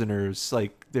and Prisoners,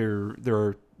 like there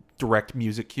are direct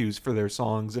music cues for their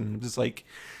songs, and I'm just like.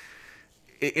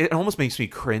 It almost makes me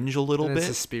cringe a little bit.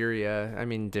 Suspiria, I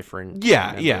mean, different.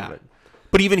 Yeah.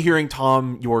 But even hearing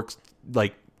Tom York's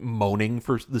like moaning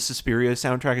for the Suspiria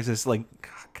soundtrack is just like,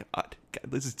 God,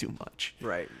 this is too much.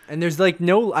 Right. And there's like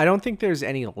I don't think there's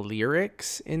any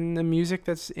lyrics in the music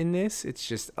that's in this. It's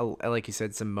just like you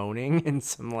said, some moaning and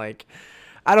some like,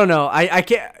 I don't know. I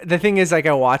can't. The thing is, like,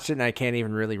 I watched it and I can't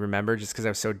even really remember just because I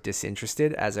was so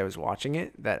disinterested as I was watching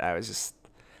it that I was just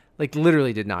like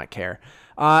literally did not care.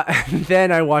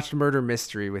 Then I watched Murder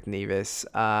Mystery with Nevis.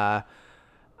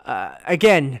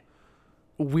 Again,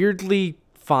 weirdly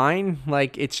fine.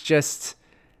 Like it's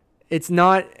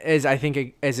not as I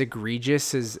think as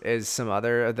egregious as some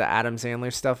other of the Adam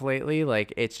Sandler stuff lately.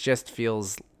 Like it just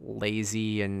feels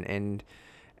lazy and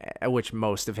which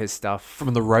most of his stuff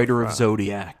from the writer of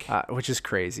Zodiac, which is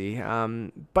crazy.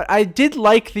 But I did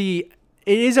like it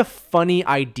is a funny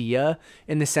idea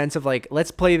in the sense of like,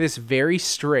 let's play this very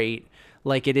straight,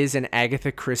 like it is an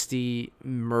Agatha Christie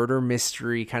murder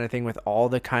mystery kind of thing with all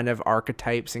the kind of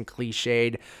archetypes and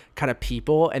cliched kind of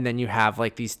people. And then you have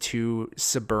like these two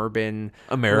suburban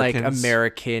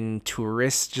American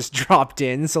tourists just dropped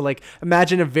in. So like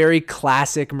imagine a very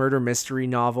classic murder mystery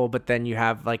novel, but then you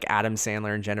have like Adam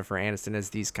Sandler and Jennifer Aniston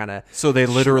as these kind of. So they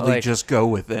literally just go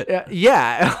with it.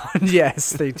 Yeah.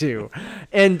 Yes, they do.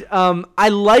 And I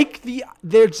like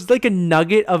there's like a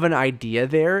nugget of an idea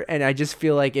there. And I just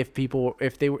feel like if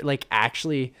they were like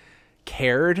actually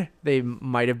cared, they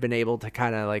might have been able to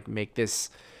kind of like make this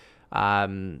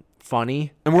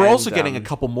funny. And we're also getting a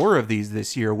couple more of these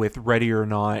this year with Ready or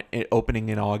Not opening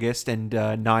in August and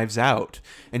Knives Out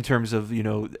in terms of,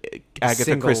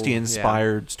 Agatha Christie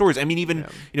inspired stories. I mean, even,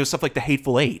 stuff like The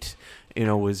Hateful Eight,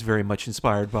 was very much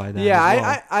inspired by that. Yeah, as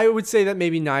well. I would say that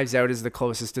maybe Knives Out is the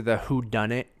closest to the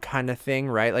whodunit kind of thing,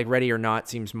 right? Like Ready or Not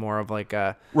seems more of like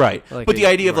a... Right. Like but the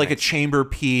idea of like a chamber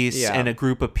piece and a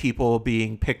group of people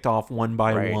being picked off one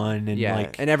by one. And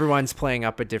like... And everyone's playing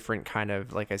up a different kind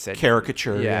of, like I said...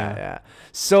 Caricature, yeah.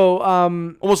 So...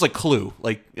 almost like Clue.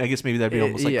 Like, I guess maybe that'd be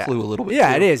almost like Clue a little bit.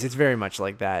 Yeah, too. it is. It's very much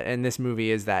like that. And this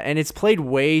movie is that. And it's played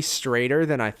way straighter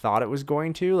than I thought it was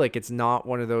going to. Like, it's not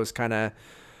one of those kind of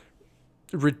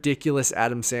ridiculous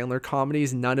Adam Sandler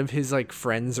comedies. None of his like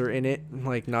friends are in it,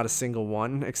 like not a single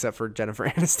one except for Jennifer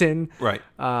Aniston, right?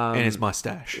 And his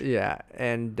mustache. Yeah,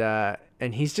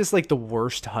 and he's just like the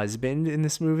worst husband in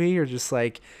this movie. You're just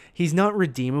like, he's not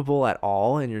redeemable at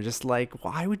all, and you're just like,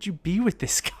 why would you be with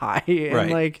this guy? And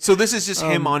right. Like, so this is just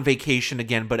him on vacation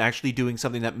again, but actually doing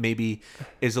something that maybe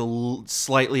is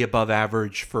slightly above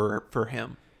average for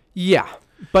him. Yeah,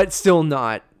 but still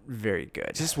not very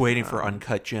good. Just waiting for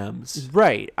uncut gems.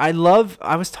 Right. I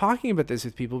was talking about this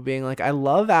with people being like, I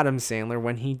love Adam Sandler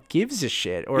when he gives a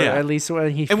shit, or at least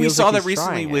when he feels. And we saw like that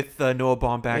recently with Noah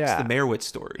Baumbach's The Meyerowitz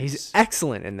Stories. He's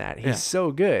excellent in that. He's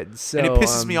so good. So, and it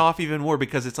pisses me off even more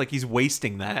because it's like he's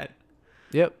wasting that.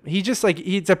 Yep. He just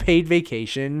it's a paid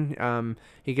vacation.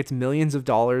 He gets millions of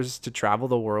dollars to travel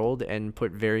the world and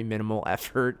put very minimal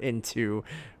effort into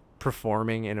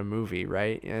performing in a movie,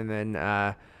 right? And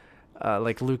then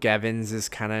like Luke Evans is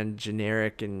kind of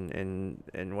generic and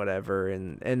whatever,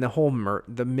 and the whole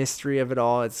the mystery of it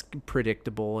all, it's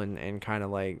predictable and kind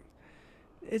of like,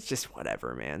 it's just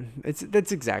whatever, man.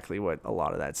 That's exactly what a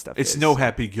lot of that stuff is. It's no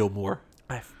Happy Gilmore.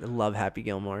 I love Happy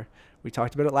Gilmore. We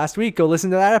talked about it last week. Go listen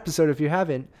to that episode if you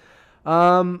haven't.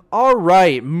 All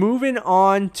right, moving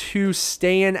on to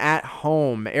staying at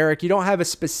home. Eric, you don't have a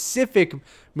specific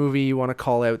movie you want to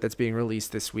call out that's being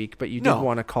released this week, but you did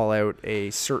want to call out a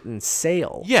certain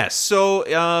sale. Yes. So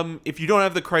if you don't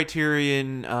have the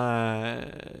Criterion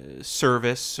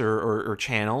service or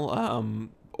channel,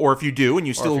 or if you do and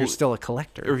if you're still a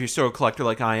collector, or if you're still a collector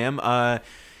like I am,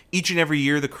 each and every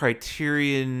year, the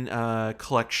Criterion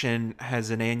collection has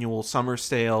an annual summer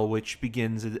sale, which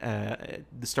begins at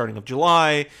the starting of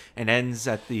July and ends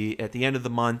at the end of the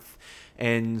month.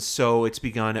 And so it's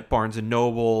begun at Barnes &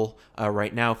 Noble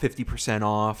right now, 50%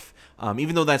 off.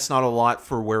 Even though that's not a lot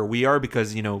for where we are,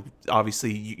 because,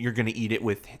 obviously you're going to eat it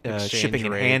with shipping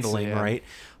and handling, right?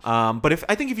 But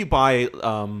I think if you buy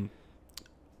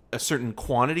a certain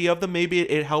quantity of them, maybe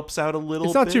it helps out a little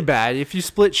bit. It's not too bad if you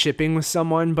split shipping with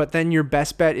someone, but then your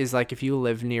best bet is like if you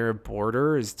live near a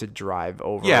border is to drive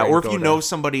over. Yeah, or if you know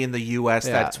somebody in the U.S.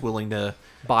 that's willing to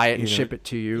buy it and ship it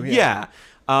to you. Yeah.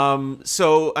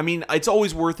 So, I mean, it's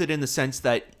always worth it in the sense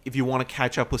that if you want to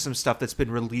catch up with some stuff that's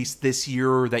been released this year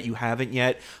or that you haven't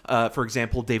yet, for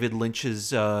example, David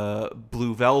Lynch's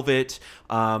Blue Velvet,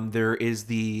 there is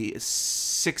the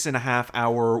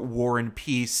 6.5-hour War and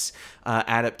Peace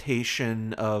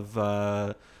adaptation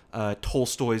of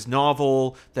Tolstoy's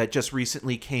novel that just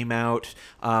recently came out.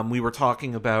 We were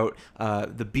talking about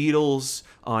the Beatles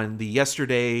on the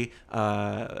Yesterday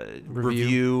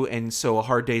review, and so A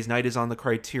Hard Day's Night is on the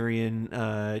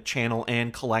Criterion channel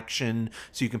and collection,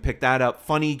 so you can pick that up.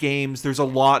 Funny Games, there's a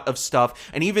lot of stuff,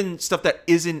 and even stuff that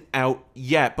isn't out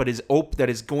yet but that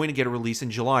is going to get a release in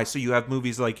July. So you have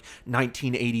movies like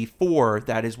 1984,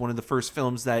 that is one of the first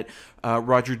films that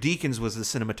Roger Deakins was the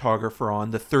cinematographer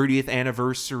on, the 30th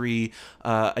anniversary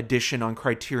edition on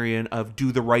Criterion of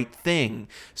Do the Right Thing.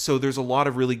 So there's a lot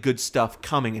of really good stuff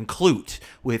coming, and Clute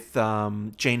with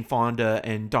Jane Fonda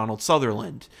and Donald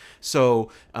Sutherland.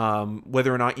 So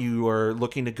whether or not you are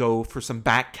looking to go for some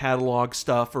back catalog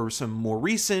stuff or some more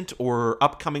recent or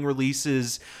upcoming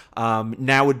releases,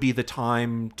 now would be the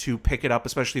time to pick it up,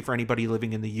 especially for anybody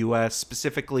living in the U.S.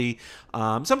 specifically.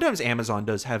 Sometimes Amazon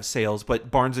does have sales, but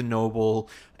Barnes & Noble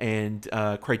and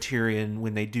Criterion,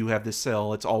 when they do have this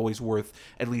sale, it's always worth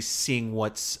at least seeing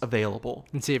what's available.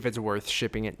 And see if it's worth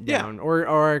shipping it down. Yeah.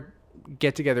 Or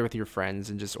get together with your friends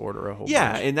and just order a whole bunch.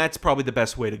 Yeah, and that's probably the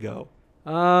best way to go.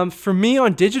 For me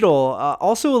on digital,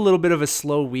 also a little bit of a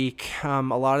slow week. A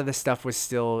lot of the stuff was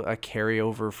still a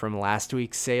carryover from last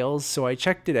week's sales, so I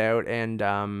checked it out,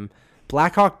 and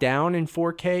Black Hawk Down in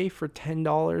 4K for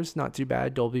 $10, not too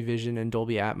bad, Dolby Vision and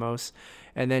Dolby Atmos.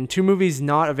 And then two movies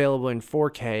not available in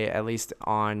 4K, at least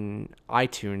on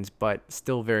iTunes, but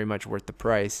still very much worth the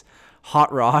price.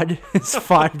 Hot Rod is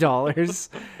 $5,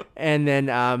 and then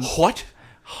What?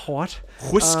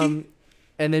 Whiskey?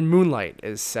 And then Moonlight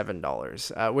is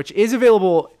 $7, which is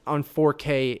available on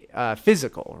 4K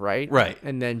physical, right? Right.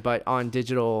 And then, but on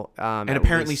digital, and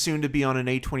apparently soon to be on an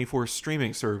A24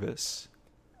 streaming service.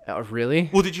 Really?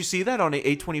 Well, did you see that on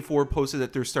A24 posted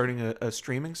that they're starting a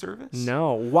streaming service?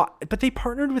 No. Why? But they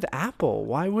partnered with Apple.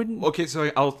 Why wouldn't? Okay,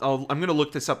 so I'm gonna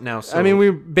look this up now. So I mean,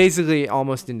 we're basically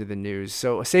almost into the news,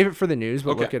 so save it for the news.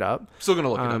 But look it up. Still gonna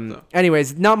look it up though.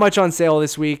 Anyways, not much on sale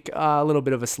this week. A little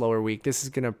bit of a slower week. This is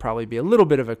gonna probably be a little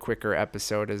bit of a quicker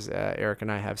episode, as Eric and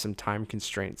I have some time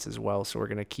constraints as well. So we're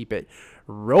gonna keep it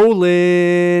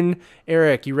rolling.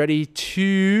 Eric, you ready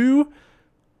to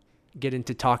get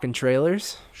into talking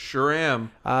trailers? Sure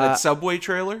am. That Subway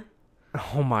trailer?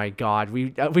 Oh my God,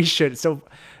 we should. So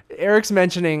Eric's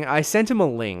mentioning, I sent him a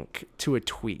link to a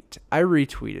tweet. I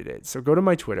retweeted it. So go to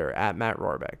my Twitter, at Matt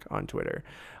Rohrbeck on Twitter.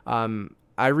 I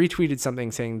retweeted something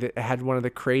saying that it had one of the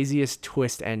craziest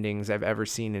twist endings I've ever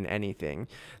seen in anything.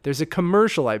 There's a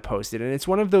commercial I posted, and it's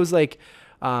one of those like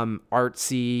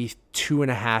artsy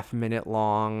 2.5 minute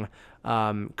long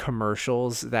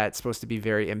commercials that's supposed to be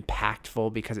very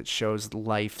impactful because it shows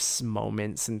life's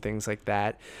moments and things like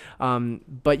that.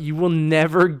 But you will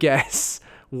never guess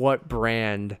what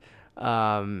brand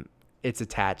it's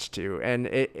attached to, and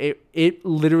it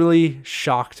literally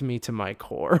shocked me to my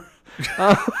core.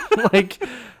 like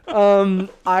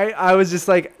I was just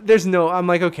like, I'm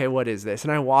like, okay, what is this?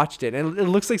 And I watched it, and it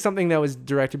looks like something that was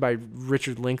directed by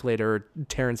Richard Linklater or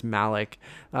Terrence Malick,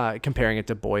 comparing it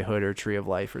to Boyhood or Tree of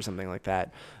Life or something like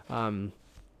that.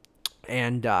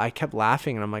 And I kept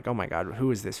laughing, and I'm like, oh my God,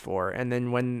 who is this for? And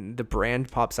then when the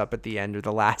brand pops up at the end or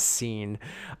the last scene,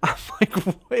 I'm like,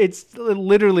 it's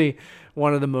literally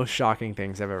one of the most shocking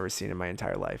things I've ever seen in my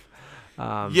entire life.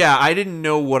 Yeah, I didn't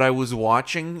know what I was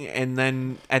watching, and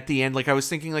then at the end, like, I was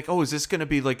thinking, like, oh, is this going to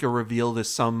be like a reveal to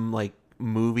some like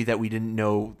movie that we didn't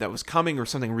know that was coming, or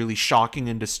something really shocking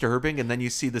and disturbing? And then you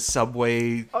see the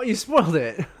subway. Oh, you spoiled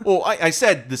it. Well, I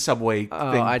said the subway thing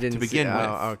I didn't to begin with.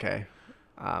 Oh, okay.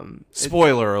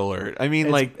 Spoiler alert. I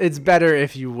mean, it's better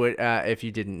if you would if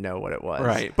you didn't know what it was.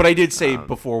 Right. But I did say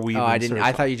before we. Oh, I didn't.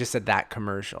 I thought you just said that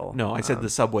commercial. No, I said the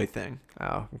subway thing.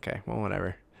 Oh, okay. Well,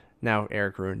 whatever. Now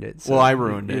Eric ruined it. So well, I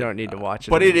ruined it. You don't need to watch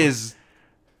it. But anymore. It is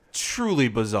truly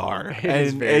bizarre. It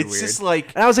is very weird. Just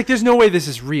like, and I was like, there's no way this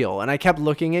is real. And I kept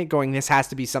looking at it going, this has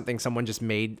to be something someone just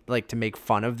made, like, to make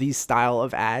fun of these style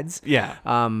of ads. Yeah.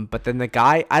 But then the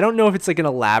guy, I don't know if it's like an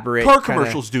elaborate car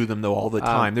commercials do them though all the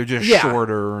time. They're just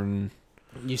shorter, and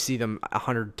you see them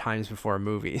 100 times before a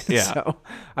movie. Yeah. So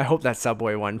I hope that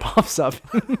Subway one pops up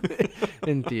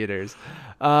in theaters.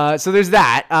 So there's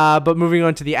that. But moving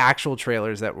on to the actual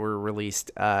trailers that were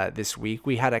released this week,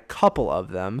 we had a couple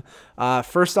of them.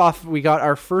 First off, we got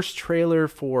our first trailer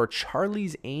for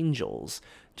Charlie's Angels,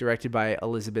 directed by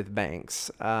Elizabeth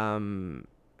Banks,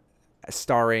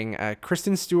 starring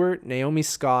Kristen Stewart, Naomi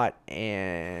Scott,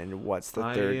 and what's the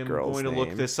third girl's name? I'm going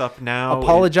to look this up now.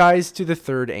 Apologize to the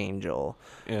Third Angel.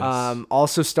 Yes.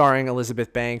 Also starring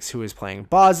Elizabeth Banks, who is playing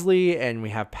Bosley, and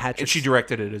we have Patrick. And she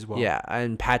directed it as well. Yeah,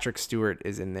 and Patrick Stewart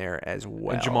is in there as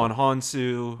well. And Jimon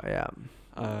Hansu. Yeah.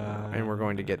 And we're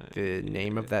going to get the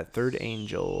name of that third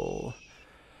angel.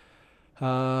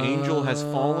 Angel has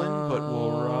fallen, but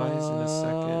will rise in a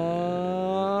second.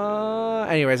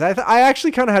 Anyways, I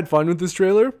actually kind of had fun with this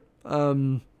trailer.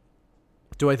 Do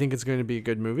I think it's going to be a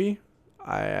good movie?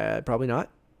 I probably not.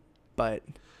 But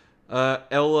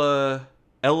Ella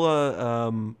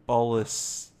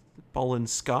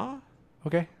Balinska?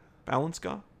 Okay.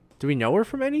 Balinska? Do we know her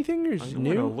from anything, or is she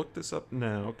new? I'm going to look this up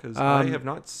now because I have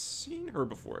not seen her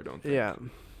before, I don't think. Yeah,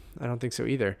 I don't think so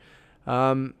either.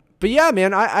 But yeah,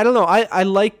 man, I don't know. I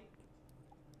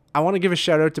want to give a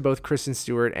shout out to both Kristen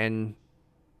Stewart and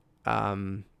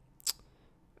Robert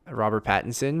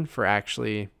Pattinson for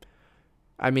actually.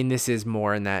 I mean, this is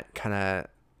more in that kind of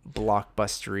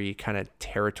blockbustery kind of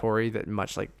territory that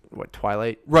much like what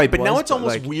Twilight. Right, but now it's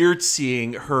almost weird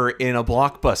seeing her in a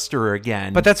blockbuster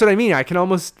again. But that's what I mean. I can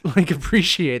almost like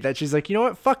appreciate that she's like, you know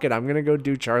what, fuck it, I'm gonna go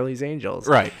do Charlie's Angels.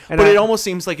 Right, and but it almost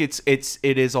seems like it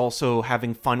is also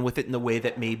having fun with it in the way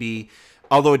that maybe,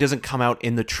 although it doesn't come out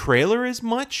in the trailer as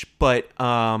much, but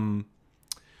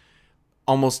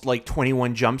almost like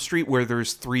 21 Jump Street, where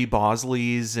there's 3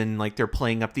 Bosleys and like they're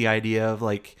playing up the idea of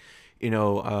like, you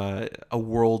know, a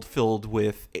world filled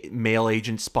with male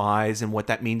agent spies and what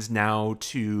that means now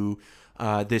to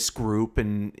this group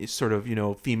and sort of, you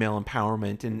know, female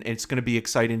empowerment. And it's going to be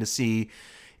exciting to see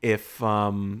if,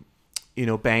 you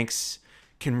know, Banks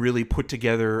can really put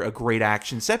together a great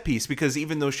action set piece, because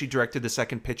even though she directed the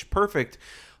second Pitch Perfect,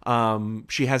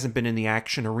 she hasn't been in the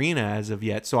action arena as of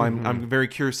yet. So I'm very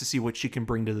curious to see what she can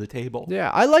bring to the table. Yeah,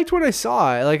 I liked what I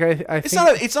saw. Like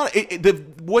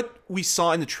what we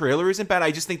saw in the trailer isn't bad.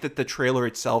 I just think that the trailer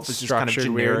itself is just kind of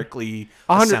generically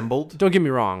weird. assembled. Don't get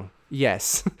me wrong.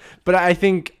 Yes. But I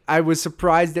think I was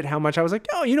surprised at how much I was like,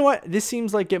 oh, you know what? This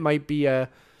seems like it might be a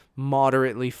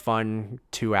moderately fun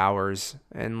 2 hours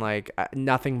and like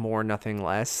nothing more, nothing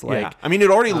less. Like, yeah. I mean,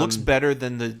 it already looks better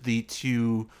than the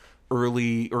 2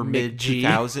 early or mid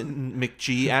 2000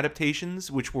 McG adaptations,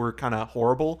 which were kind of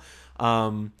horrible.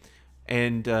 I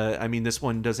mean, this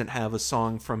one doesn't have a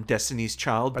song from Destiny's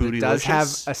Child, but it does have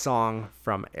a song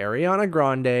from Ariana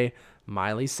Grande,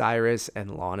 Miley Cyrus,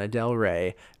 and Lana Del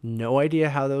Rey. No idea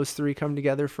how those 3 come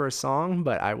together for a song,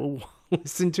 but I will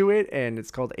listen to it, and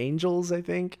it's called Angels, I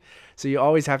think. So you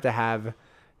always have to have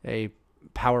a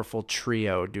powerful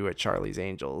trio do a Charlie's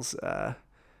Angels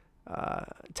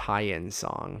tie-in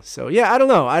song. So yeah, I don't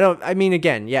know. I mean,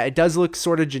 again, yeah, it does look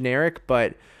sort of generic,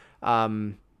 but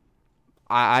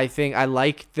I think I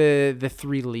like the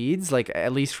 3 leads, like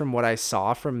at least from what I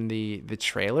saw from the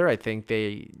trailer. I think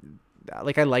they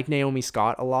like I like Naomi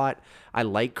Scott a lot. I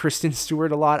like Kristen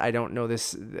Stewart a lot. I don't know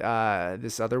this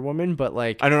other woman, but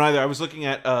like I don't either. I was looking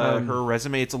at her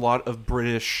resume. It's a lot of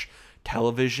British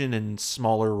television and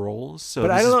smaller roles. So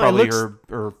But I this don't is know,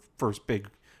 probably her first big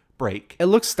break. it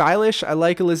looks stylish. I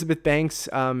like Elizabeth Banks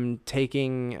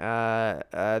taking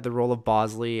the role of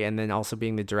Bosley and then also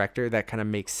being the director. That kind of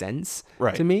makes sense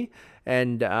to me.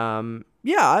 And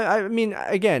yeah, I mean,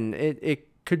 again, it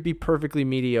could be perfectly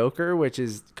mediocre, which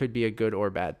could be a good or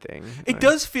bad thing. It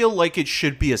does feel like it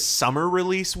should be a summer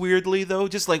release, weirdly, though.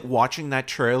 Just like watching that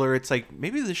trailer, it's like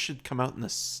maybe this should come out in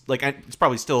this. Like, it's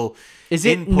probably still. Is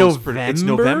it November? It's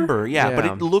November, yeah, but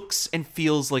it looks and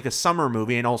feels like a summer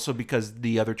movie, and also because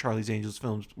the other Charlie's Angels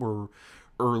films were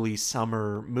early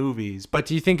summer movies. But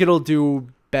do you think it'll do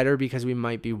better because we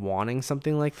might be wanting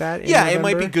something like that in November? It might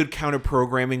be November? good counter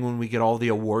programming when we get all the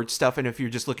award stuff, and if you're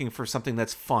just looking for something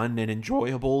that's fun and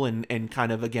enjoyable and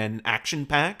kind of, again, action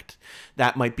packed,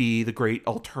 that might be the great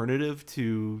alternative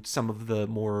to some of the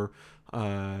more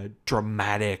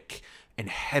dramatic and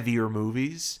heavier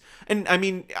movies. And I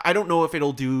mean, I don't know if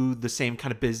it'll do the same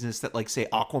kind of business that, like, say,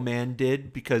 Aquaman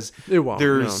did, because it won't,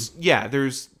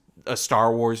 there's a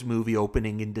Star Wars movie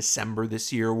opening in December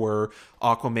this year where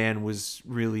Aquaman was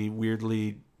really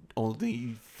weirdly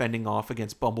only fending off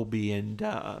against Bumblebee and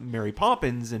Mary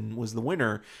Poppins and was the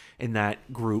winner in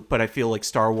that group. But I feel like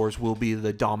Star Wars will be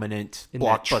the dominant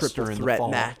blockbuster in the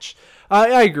fall. Match.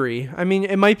 I agree. I mean,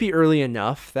 it might be early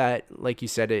enough that, like you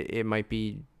said, it might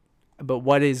be. But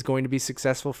what is going to be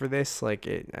successful for this? Like,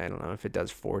 I don't know if it does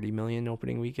 40 million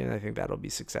opening weekend. I think that'll be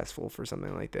successful for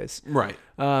something like this. Right.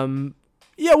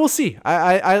 Yeah, we'll see.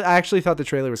 I actually thought the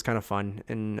trailer was kind of fun,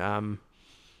 and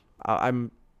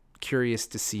I'm curious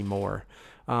to see more.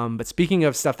 But speaking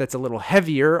of stuff that's a little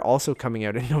heavier, also coming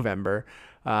out in November,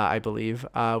 I believe,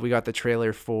 we got the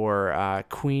trailer for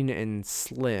Queen and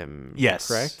Slim. Yes.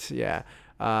 Correct? Yeah.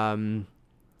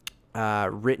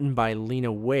 Written by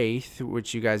Lena Waithe,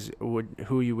 which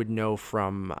who you would know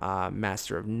from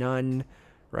Master of None,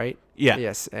 right? Yeah.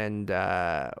 Yes, and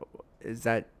is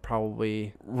that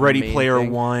probably Ready Player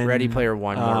One? Ready Player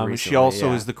One. More recently, she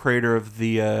also is the creator of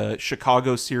the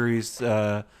Chicago series.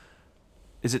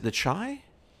 Is it The Chi?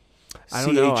 I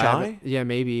don't know. CHI? Yeah,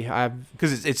 maybe.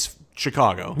 Because it's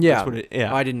Chicago. Yeah. That's what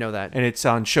Oh, I didn't know that. And it's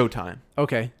on Showtime.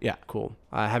 Okay. Yeah. Cool.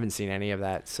 I haven't seen any of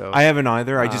that, so I haven't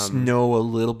either. I just know a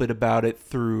little bit about it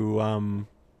through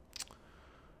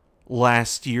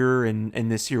last year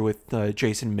and this year with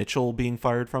Jason Mitchell being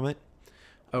fired from it.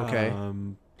 Okay.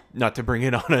 Not to bring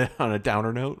it on a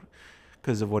downer note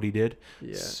because of what he did.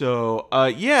 Yeah. So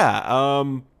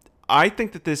I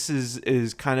think that this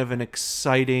is kind of an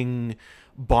exciting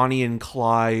Bonnie and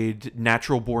Clyde,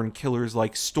 natural born killers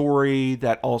like story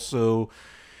that also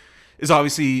is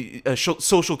obviously a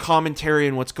social commentary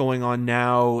on what's going on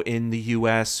now in the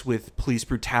U.S. with police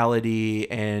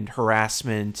brutality and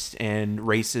harassment and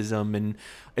racism. And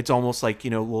it's almost like,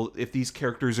 well, if these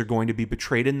characters are going to be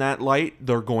portrayed in that light,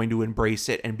 they're going to embrace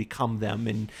it and become them.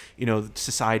 And,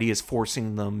 society is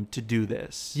forcing them to do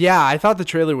this. Yeah, I thought the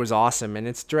trailer was awesome. And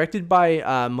it's directed by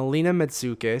Melina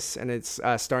Matsoukas, and it's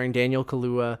starring Daniel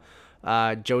Kaluuya,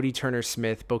 Jodie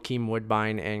Turner-Smith, Bokeem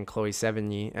Woodbine, and Chloe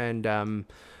Sevigny. And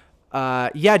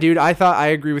yeah, dude, I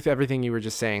agree with everything you were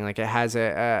just saying. Like, it has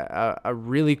a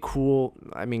really cool.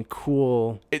 I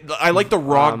like the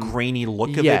raw, grainy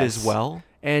look of it as well,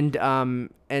 and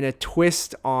a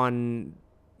twist on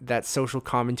that social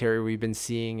commentary we've been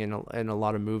seeing in a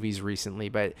lot of movies recently,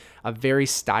 but a very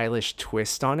stylish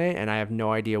twist on it. And I have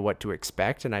no idea what to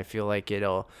expect, and I feel like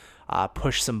it'll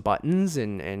push some buttons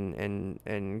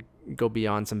and go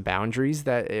beyond some boundaries,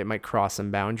 that it might cross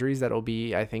some boundaries that'll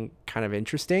be, I think, kind of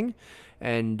interesting.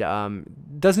 And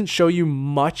doesn't show you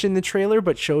much in the trailer,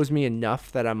 but shows me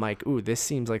enough that I'm like, ooh, this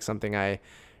seems like something I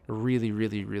really,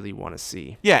 really, really want to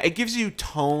see. Yeah, it gives you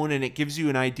tone, and it gives you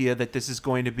an idea that this is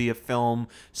going to be a film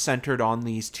centered on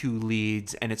these two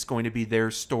leads, and it's going to be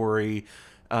their story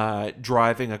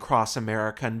driving across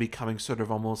America and becoming sort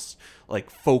of almost like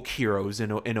folk heroes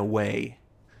in a way.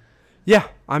 Yeah,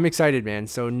 I'm excited, man.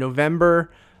 So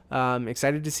November,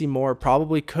 excited to see more.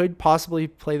 Could possibly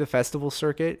play the festival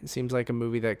circuit. It seems like a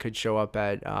movie that could show up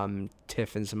at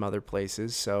TIFF and some other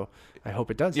places. So I hope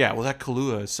it does. Yeah, well, that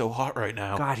Kaluuya is so hot right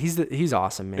now. God, he's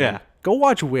awesome, man. Yeah. Go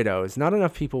watch Widows. Not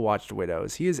enough people watched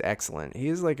Widows. He is excellent. He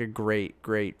is like a great,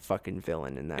 great fucking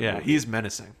villain in that movie. Yeah, he's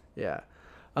menacing. Yeah.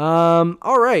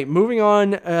 All right, moving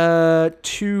on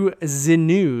to the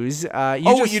news.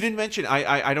 You didn't mention.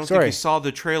 I don't think you saw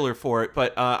the trailer for it,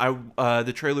 but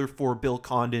the trailer for Bill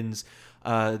Condon's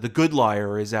The Good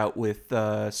Liar is out with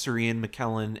Sir-Ian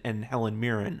McKellen and Helen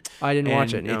Mirren. I didn't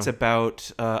watch it. No. It's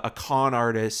about a con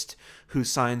artist who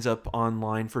signs up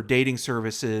online for dating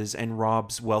services and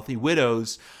robs wealthy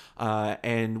widows.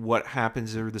 And what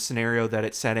happens, or the scenario that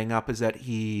it's setting up, is that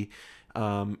he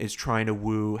is trying to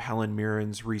woo Helen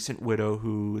Mirren's recent widow,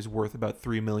 who is worth about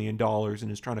 $3 million,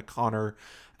 and is trying to con her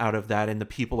out of that. And the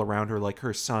people around her, like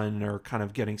her son, are kind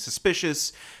of getting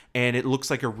suspicious. And it looks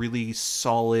like a really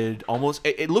solid, almost,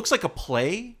 it looks like a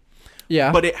play.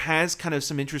 Yeah. But it has kind of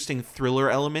some interesting thriller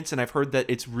elements, and I've heard that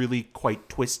it's really quite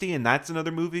twisty, and that's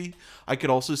another movie I could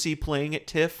also see playing at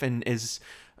TIFF, and is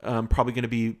probably going to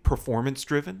be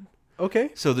performance-driven. Okay.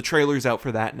 So the trailer's out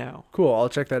for that now. Cool. I'll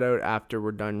check that out after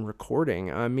we're done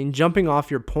recording. I mean, jumping off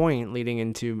your point, leading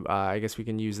into, I guess we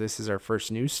can use this as our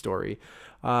first news story.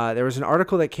 There was an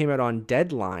article that came out on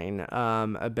Deadline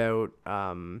about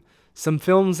some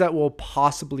films that will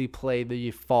possibly play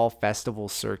the fall festival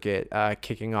circuit,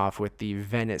 kicking off with the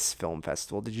Venice Film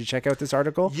Festival. Did you check out this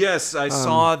article? Yes, I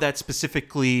saw that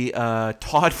specifically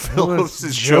Todd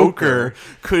Phillips' Joker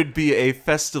could be a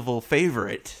festival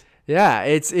favorite. Yeah,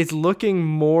 it's looking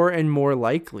more and more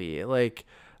likely. Like,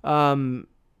 so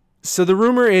the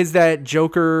rumor is that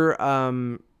Joker,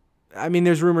 I mean,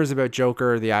 there's rumors about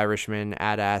Joker, The Irishman,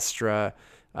 Ad Astra,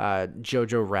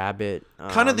 Jojo Rabbit.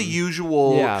 Kind of the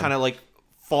usual, yeah. kind of like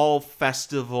fall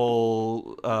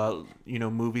festival,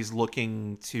 movies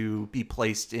looking to be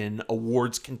placed in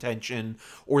awards contention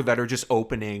or that are just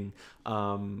opening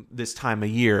this time of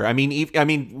year. I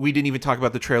mean, we didn't even talk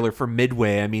about the trailer for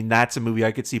Midway. I mean, that's a movie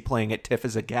I could see playing at TIFF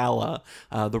as a gala,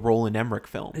 the Roland Emmerich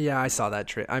film. Yeah, I saw that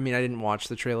trailer. I mean, I didn't watch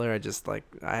the trailer.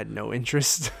 I had no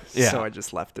interest, so I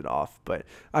just left it off. But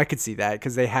I could see that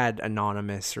because they had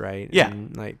Anonymous, right? Yeah.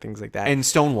 And like things like that. And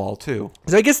Stonewall, too.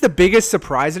 So I guess the biggest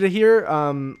surprise of it here,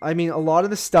 I mean, a lot of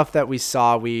the stuff that we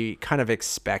saw, we kind of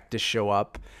expect to show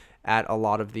up at a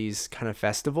lot of these kind of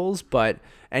festivals, but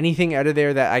anything out of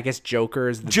there that I guess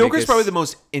Joker's probably the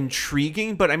most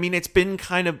intriguing, but I mean, it's been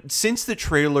kind of, since the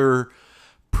trailer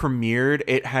premiered,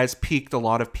 it has piqued a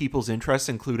lot of people's interest,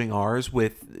 including ours,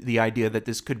 with the idea that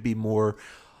this could be more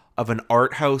of an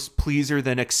art house pleaser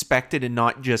than expected and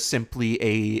not just simply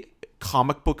a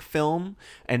comic book film,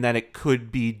 and that it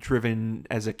could be driven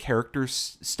as a character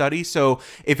study. So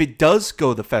if it does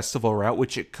go the festival route,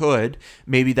 which it could,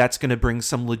 maybe that's going to bring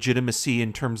some legitimacy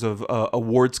in terms of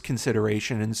awards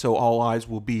consideration, and so all eyes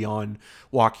will be on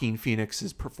Joaquin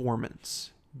Phoenix's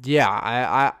performance.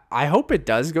 Yeah, I hope it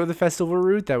does go the festival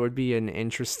route. That would be an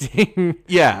interesting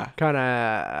kind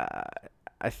of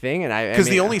a thing. And because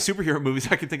the only superhero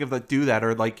movies I can think of that do that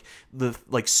are like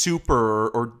Super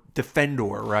or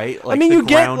Defendor, right? Like, I mean, you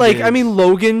get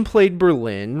Logan played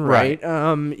Berlin, right?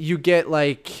 You get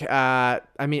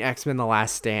X-Men: The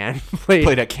Last Stand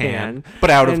played at Cannes, but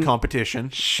out of competition.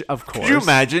 Of course. Could you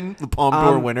imagine the Palme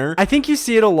d'Or winner? I think you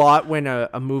see it a lot when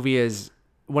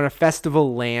when a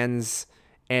festival lands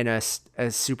and a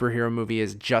superhero movie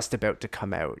is just about to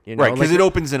come out, you know? Right, because it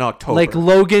opens in October. Like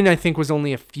Logan, I think, was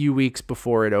only a few weeks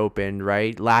before it opened,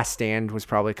 right? Last Stand was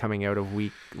probably coming out a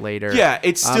week later. Yeah,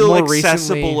 it's still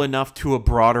accessible enough to a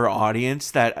broader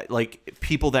audience that, like,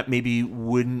 people that maybe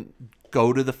wouldn't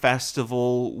go to the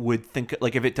festival would think,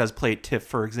 like, if it does play at TIFF,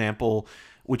 for example,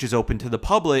 which is open to the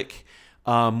public,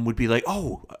 would be like,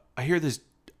 oh, I hear this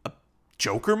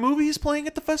Joker movie is playing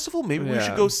at the festival. Maybe we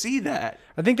should go see that.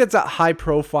 I think that's a high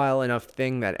profile enough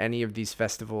thing that any of these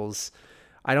festivals,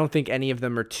 I don't think any of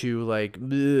them are too like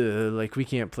we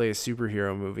can't play a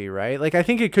superhero movie, right? Like, I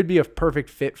think it could be a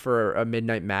perfect fit for a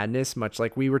Midnight Madness, much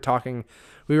like we were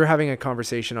having a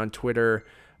conversation on Twitter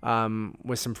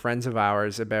with some friends of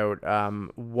ours about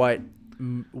what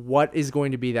is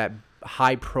going to be that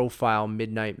high profile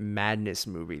Midnight Madness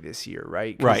movie this year,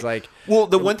 right? Right. Like, well,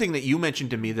 the one thing that you mentioned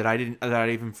to me that I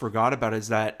even forgot about is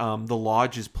that the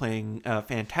Lodge is playing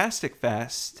Fantasia.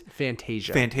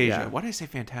 Yeah. Why did I say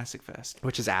Fantastic Fest?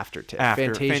 Which is after TIFF.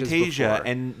 Fantasia,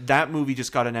 and that movie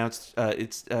just got announced.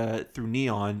 It's through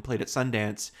Neon, played at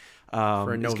Sundance.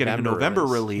 It's getting a November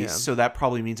release, so that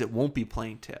probably means it won't be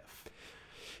playing TIFF.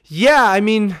 Yeah, I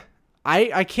mean,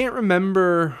 I can't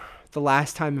remember the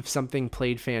last time if something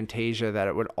played Fantasia that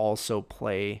it would also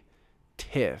play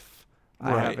TIFF.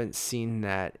 Right. I haven't seen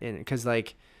that because,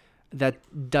 like,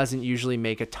 that doesn't usually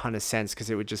make a ton of sense because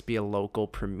it would just be a local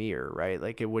premiere, right?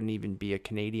 Like it wouldn't even be a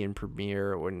Canadian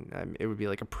premiere. It wouldn't. It would be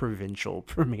like a provincial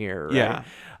premiere, right?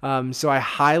 Yeah. So I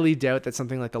highly doubt that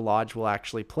something like The Lodge will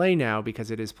actually play now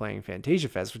because it is playing Fantasia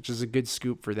Fest, which is a good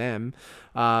scoop for them.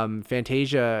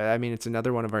 Fantasia, I mean, it's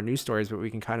another one of our news stories, but we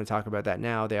can kind of talk about that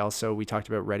now. We talked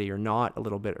about Ready or Not a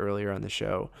little bit earlier on the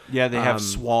show. Yeah, they have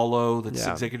Swallow that's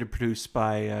executive produced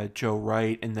by Joe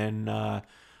Wright, and then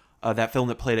that film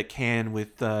that played at Cannes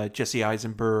with Jesse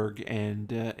Eisenberg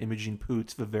and Imogen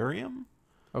Poots, Vivarium.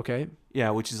 Okay. Yeah,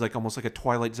 which is like almost like a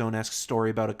Twilight Zone-esque story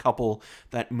about a couple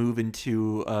that move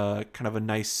into kind of a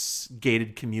nice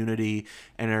gated community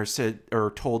and are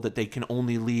told that they can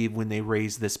only leave when they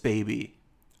raise this baby.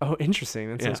 Oh, interesting.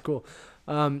 That sounds cool.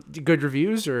 Good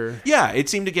reviews or? Yeah, it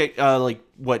seemed to get like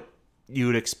what you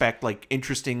would expect, like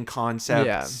interesting concepts.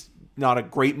 Yeah. Not a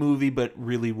great movie, but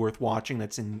really worth watching.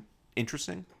 That's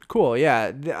interesting. Cool.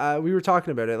 Yeah. We were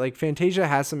talking about it. Like Fantasia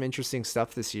has some interesting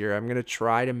stuff this year. I'm going to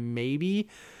try to maybe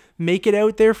make it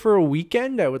out there for a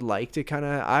weekend. I would like to kind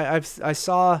of, I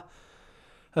saw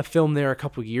a film there a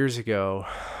couple years ago.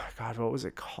 God, what was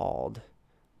it called?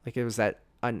 Like it was that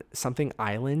something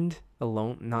Island, not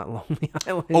Lonely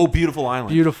Island. Oh, Beautiful Island.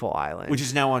 Beautiful Island. Which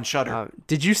is now on Shudder.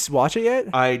 Did you watch it yet?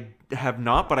 I have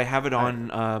not, but I have it on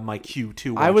my queue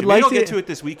too. I would like to get to it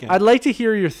this weekend. I'd like to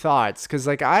hear your thoughts because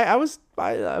like I was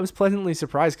pleasantly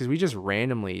surprised because we just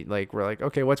randomly we're like,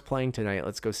 okay, what's playing tonight?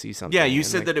 Let's go see something. Yeah, you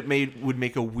said that it would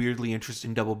make a weirdly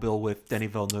interesting double bill with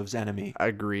Denis Villeneuve's Enemy.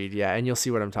 Agreed. Yeah, and you'll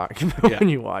see what I'm talking about when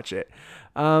you watch it.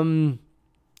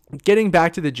 Getting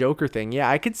back to the Joker thing, yeah,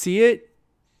 I could see it.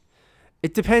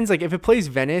 It depends. Like if it plays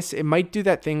Venice, it might do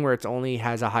that thing where it only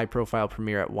has a high profile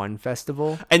premiere at one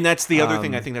festival. And that's the other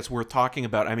thing I think that's worth talking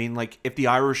about. I mean, like if The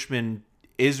Irishman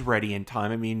is ready in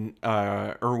time, I mean,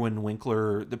 Irwin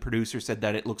Winkler, the producer, said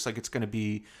that it looks like it's going to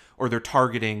be, or they're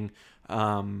targeting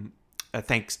American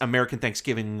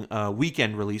Thanksgiving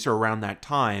weekend release or around that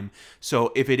time.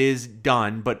 So if it is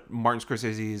done, but Martin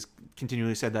Scorsese has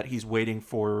continually said that he's waiting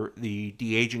for the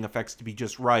de-aging effects to be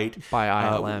just right. By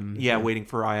ILM. Waiting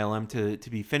for ILM to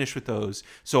be finished with those.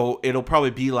 So it'll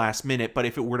probably be last minute, but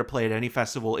if it were to play at any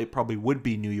festival, it probably would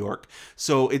be New York.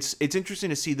 So it's interesting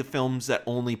to see the films that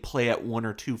only play at one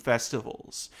or two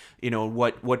festivals. You know,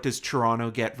 what does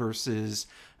Toronto get versus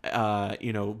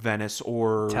Venice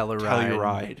or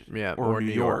Telluride, or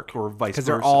New York or vice versa. Because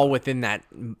they're all within that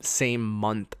same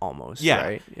month almost,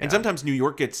 right? Yeah. And sometimes New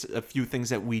York gets a few things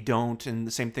that we don't, and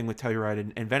the same thing with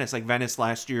Telluride and Venice. Like Venice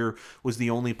last year was the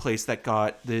only place that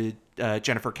got the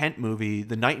Jennifer Kent movie,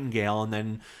 The Nightingale, and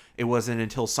then it wasn't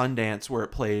until Sundance where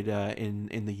it played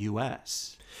in the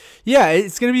U.S. Yeah,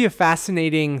 it's going to be a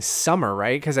fascinating summer,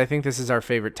 right? Because I think this is our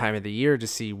favorite time of the year to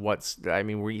see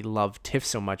we love TIFF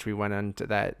so much. We went on to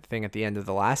that thing at the end of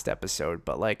the last episode,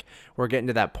 but like we're getting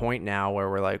to that point now where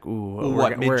we're like,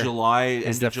 mid-July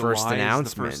is the first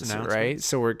announcement, right?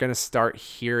 So we're going to start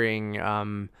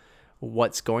hearing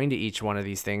what's going to each one of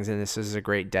these things. And this is a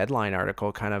great deadline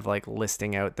article kind of like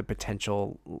listing out the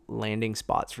potential landing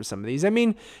spots for some of these. I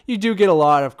mean, you do get a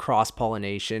lot of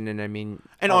cross-pollination and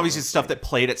obviously stuff that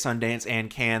played at Sundance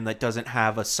and Cannes that doesn't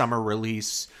have a summer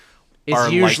release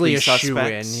is usually a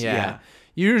shoe-in. Yeah.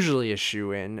 Usually a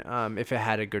shoe-in if it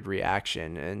had a good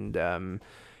reaction. And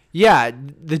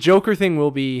the Joker thing will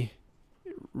be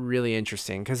really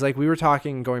interesting because like we were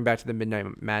talking, going back to the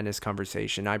Midnight Madness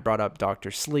conversation, I brought up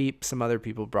Dr. Sleep. Some other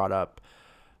people brought up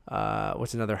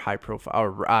what's another high profile,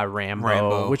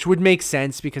 Rambo, which would make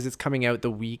sense because it's coming out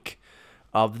the week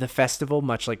of the festival,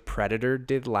 much like Predator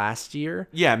did last year.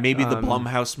 Yeah, maybe the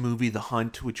Blumhouse movie The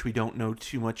Hunt, which we don't know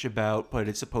too much about, but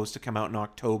it's supposed to come out in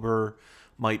October,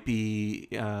 might be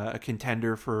a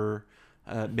contender for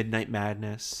Midnight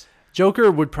Madness.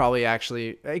 Joker would probably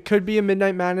it could be a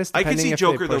Midnight Madness. I could see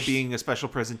Joker though being a special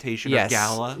presentation of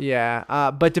Gala.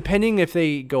 Yeah, but depending if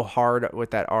they go hard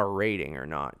with that R rating or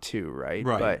not too, right?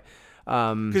 Right. But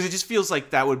because it just feels like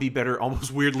that would be better,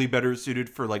 almost weirdly better suited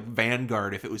for like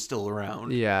Vanguard if it was still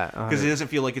around. Yeah, because it doesn't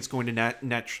feel like it's going to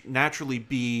naturally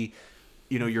be,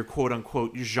 your quote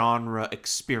unquote genre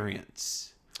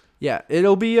experience. Yeah,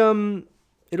 it'll be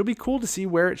cool to see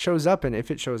where it shows up and if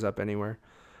it shows up anywhere.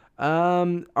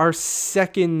 Our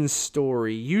second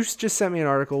story, you just sent me an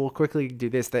article. We'll quickly do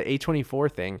this, the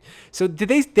A24 thing. So did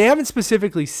they haven't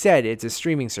specifically said it's a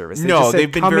streaming service.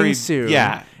 They've been very soon.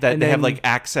 Yeah, that they have like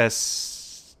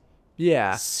access.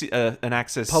 Yeah, an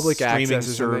access public streaming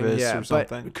access service or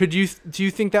something. But do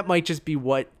you think that might just be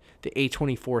what the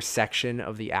A24 section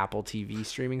of the Apple TV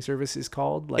streaming service is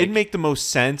called? Like, it'd make the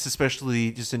most sense,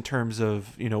 especially just in terms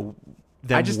of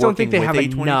I just don't think they have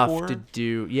A24. enough to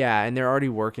do. Yeah, and they're already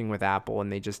working with Apple,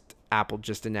 and they just Apple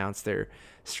just announced their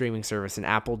streaming service, and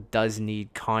Apple does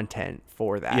need content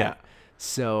for that. Yeah.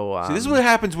 So See, this is what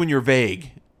happens when you're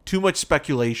vague. Too much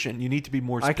speculation. You need to be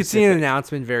more specific. I could see an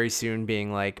announcement very soon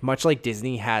being like, much like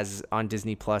Disney has on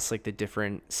Disney Plus, like the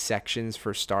different sections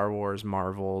for Star Wars,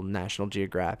 Marvel, National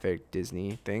Geographic,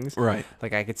 Disney things. Right.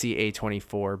 Like I could see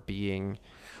A24 being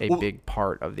a big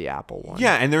part of the Apple one.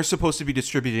 Yeah, and they're supposed to be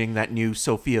distributing that new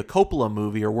Sofia Coppola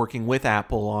movie, or working with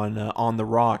Apple on the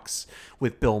Rocks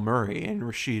with Bill Murray and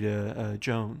Rashida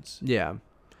Jones. Yeah.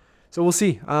 So we'll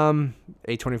see.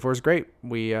 A24 is great.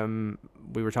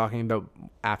 We were talking about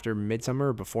after Midsummer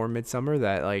or before Midsummer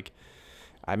that, like,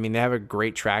 I mean, they have a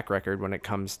great track record when it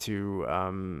comes to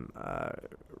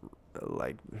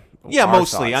like, yeah, our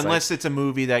mostly, thoughts. unless it's a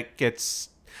movie that gets.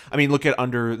 I mean, look at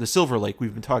Under the Silver Lake.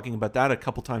 We've been talking about that a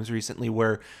couple times recently,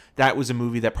 where that was a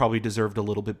movie that probably deserved a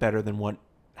little bit better than what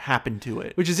happened to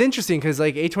it. Which is interesting because,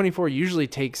 like, A24 usually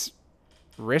takes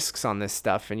risks on this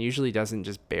stuff and usually doesn't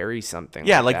just bury something.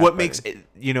 Yeah, like like that, what makes it,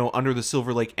 Under the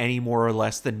Silver Lake any more or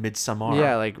less than Midsommar?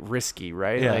 Yeah, like risky,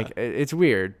 right? Yeah. Like it's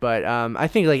weird, but I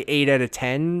think like 8 out of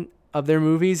 10 of their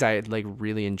movies I like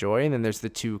really enjoy, and then there's the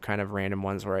 2 kind of random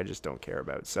ones where I just don't care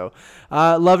about. So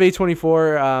love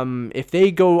A24. If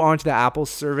they go onto the Apple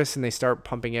service and they start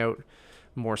pumping out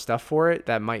more stuff for it,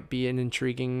 that might be an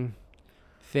intriguing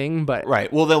thing. But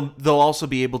right. Well, they'll also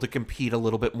be able to compete a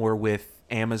little bit more with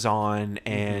Amazon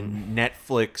and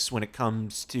Netflix when it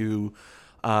comes to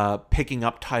picking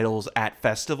up titles at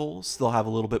festivals. They'll have a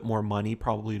little bit more money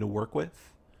probably to work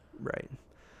with. Right.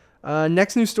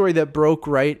 Next news story that broke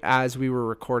right as we were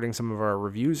recording some of our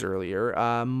reviews earlier.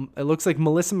 It looks like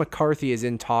Melissa McCarthy is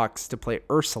in talks to play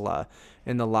Ursula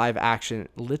in the live-action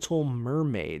Little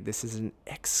Mermaid. This is an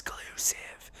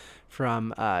exclusive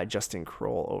from Justin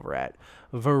Kroll over at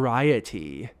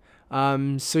Variety.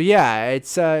 So yeah, it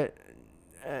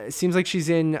seems like she's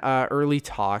in early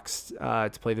talks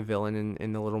to play the villain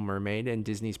in The Little Mermaid, and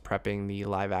Disney's prepping the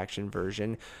live-action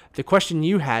version. The question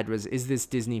you had was, is this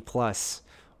Disney Plus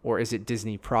or is it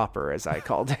Disney proper, as I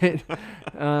called it?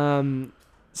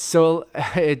 So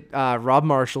Rob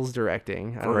Marshall's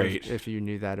directing. I don't know if you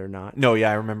knew that or not. No,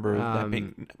 yeah, I remember that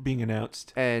being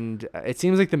announced. And it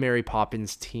seems like the Mary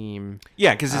Poppins team.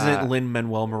 Yeah, because isn't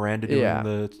Lin-Manuel Miranda doing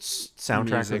the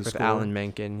soundtrack music with Alan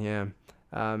Menken? Yeah.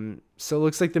 So it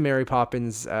looks like the Mary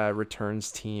Poppins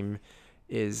Returns team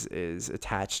is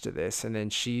attached to this, and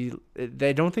then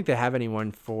they don't think they have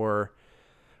anyone for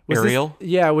Ariel.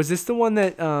 Was this the one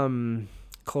that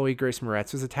Chloe Grace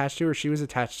Moretz was attached to, or she was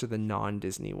attached to the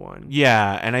non-Disney one?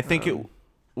 Yeah, and I think it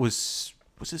was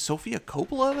it Sofia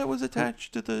Coppola that was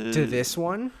attached to this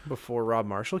one before Rob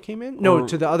Marshall came in? No,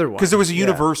 to the other one, because there was a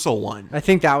Universal one. I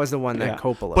think that was the one that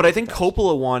Coppola. But I think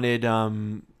Coppola wanted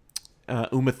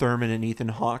Uma Thurman and Ethan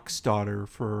Hawke's daughter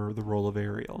for the role of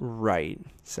Ariel. Right.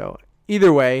 So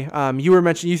either way, you were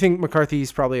mentioning you think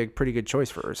McCarthy's probably a pretty good choice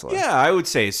for Ursula. Yeah, I would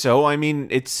say so. I mean,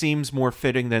 it seems more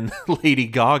fitting than Lady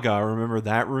Gaga. Remember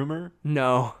that rumor?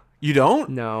 No. You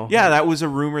don't? No. Yeah, that was a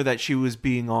rumor that she was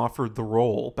being offered the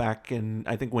role back in,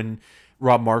 I think, when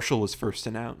Rob Marshall was first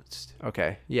announced.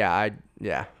 Okay. Yeah,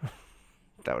 that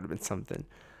would have been something.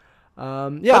 I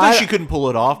think she couldn't pull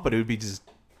it off, but it would be just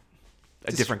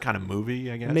a different kind of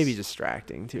movie, I guess. Maybe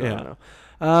distracting too. Yeah. I don't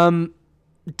know.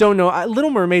 Don't know. Little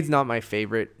Mermaid's not my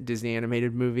favorite Disney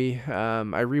animated movie.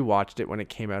 I rewatched it when it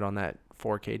came out on that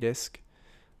 4K disc.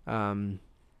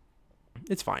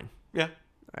 It's fine. Yeah.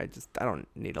 I don't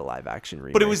need a live action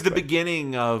remake. But it was the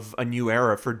beginning of a new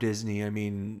era for Disney. I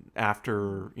mean,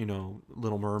 after,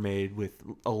 Little Mermaid with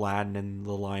Aladdin and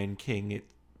The Lion King, it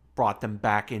brought them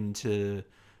back into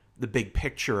the big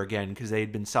picture again because they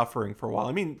had been suffering for a while.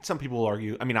 I mean, some people will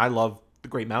argue. I mean, I love The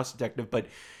Great Mouse Detective, but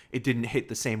it didn't hit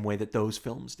the same way that those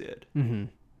films did. Mm-hmm.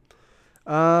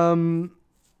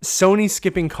 Sony's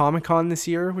skipping Comic-Con this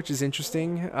year, which is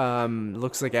interesting.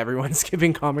 Looks like everyone's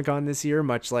skipping Comic-Con this year,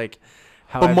 much like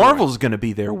how. But Marvel's going to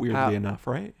be there, weirdly enough,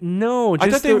 right? No, I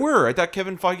thought they were. I thought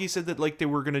Kevin Feige said that they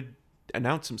were going to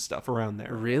announce some stuff around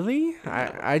there. Really?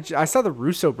 I saw the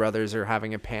Russo brothers are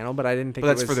having a panel, but I didn't think. But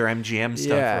that's for their MGM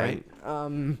stuff, right?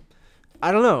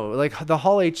 I don't know. Like the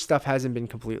Hall H stuff hasn't been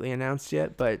completely announced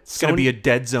yet, but it's going to be a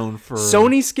dead zone for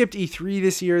Sony. Skipped E3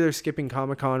 this year. They're skipping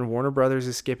Comic-Con. Warner Brothers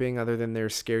is skipping, other than their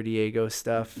Scare Diego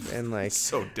stuff, and like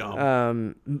so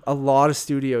dumb. A lot of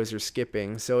studios are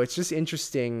skipping. So it's just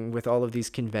interesting with all of these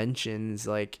conventions,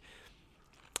 like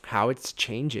how it's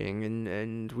changing,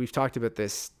 and we've talked about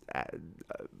this at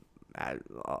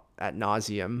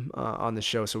nauseum on the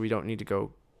show, so we don't need to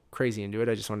go crazy into it.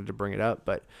 I just wanted to bring it up,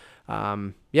 but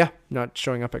not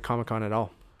showing up at Comic-Con at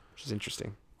all, which is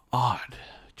interesting. Odd.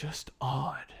 Just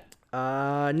odd.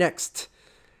 Next,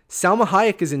 Salma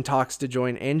Hayek is in talks to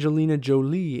join Angelina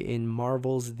Jolie in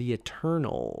Marvel's The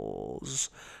Eternals.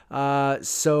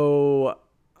 So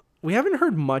we haven't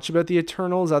heard much about The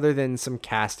Eternals other than some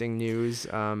casting news.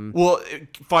 Well,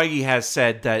 Feige has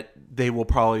said that they will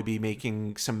probably be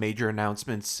making some major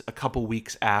announcements a couple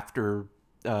weeks after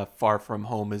Far From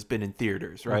Home has been in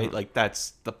theaters, right? Mm-hmm. Like,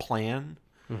 that's the plan.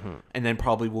 Mm-hmm. And then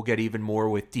probably we'll get even more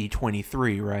with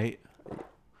D23, right?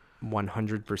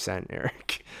 100%,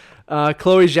 Eric.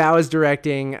 Chloe Zhao is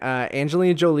directing.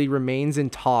 Angelina Jolie remains in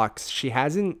talks. She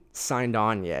hasn't signed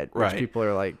on yet, which Right. people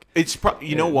are like... It's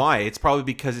you know why? It's probably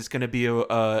because it's going to be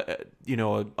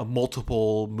a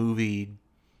multiple movie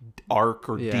arc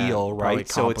or deal, right?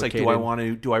 So it's like, do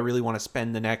I really want to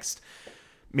spend the next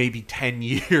maybe 10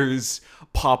 years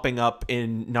popping up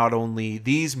in not only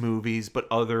these movies but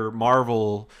other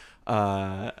Marvel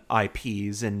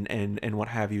IPs and what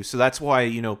have you? So that's why,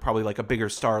 probably like a bigger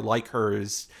star like her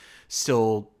is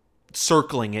still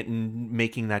circling it and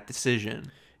making that decision.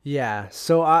 Yeah,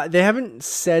 so they haven't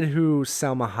said who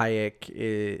Salma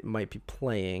Hayek might be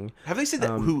playing. Have they said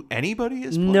that who anybody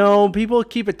is playing? No, people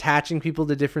keep attaching people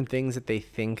to different things that they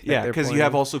think that they're because playing. you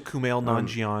have also Kumail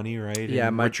Nanjiani, right? Yeah,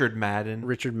 and Richard Madden.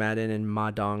 Richard Madden and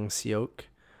Ma Dong-seok.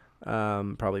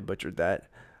 Probably butchered that.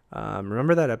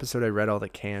 Remember that episode I read all the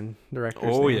Cannes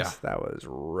directors' names? Yeah. That was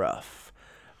rough.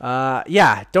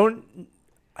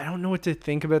 I don't know what to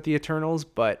think about the Eternals,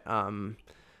 but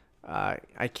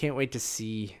I can't wait to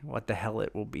see what the hell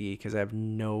it will be because I have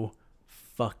no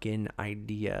fucking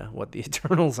idea what the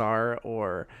Eternals are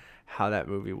or how that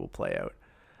movie will play out.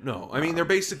 No, I mean, they're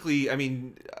basically,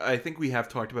 I think we have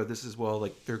talked about this as well.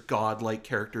 Like, they're godlike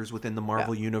characters within the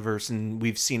Marvel universe, and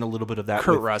we've seen a little bit of that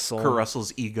Kurt with Russell. Kurt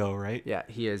Russell's ego, right? Yeah,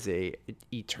 he is a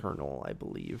Eternal, I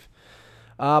believe.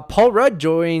 Paul Rudd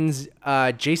joins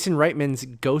Jason Reitman's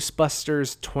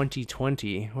Ghostbusters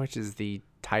 2020, which is the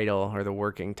title or the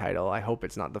working title. I hope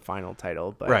it's not the final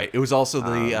title, but Right. It was also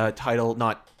the title,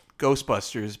 not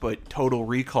Ghostbusters, but Total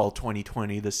Recall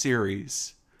 2020, the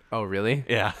series. Oh, really?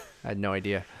 Yeah. I had no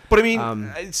idea. But I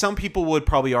mean, some people would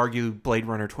probably argue Blade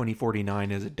Runner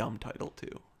 2049 is a dumb title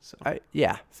too. So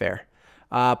yeah, fair.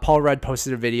 Paul Rudd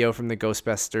posted a video from the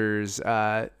Ghostbusters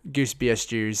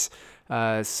Goosebusters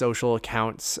social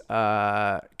accounts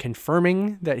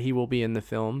confirming that he will be in the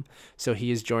film. So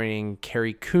he is joining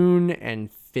Carrie Coon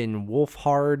and Finn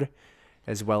Wolfhard,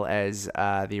 as well as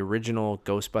the original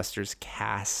Ghostbusters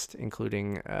cast,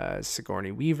 including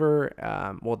Sigourney Weaver,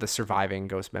 the surviving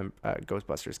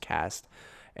Ghostbusters cast,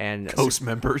 and the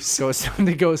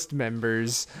Ghost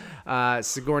members,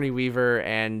 Sigourney Weaver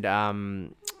and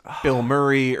Bill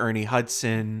Murray, Ernie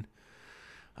Hudson,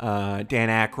 Dan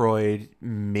Aykroyd.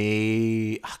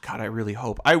 I really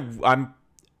hope. I'm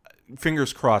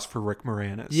fingers crossed for Rick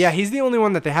Moranis. Yeah, he's the only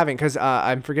one that they haven't, because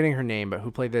I'm forgetting her name, but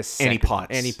who played this? Annie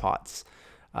Potts. Annie Potts.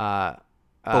 Bo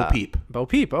Peep. Bo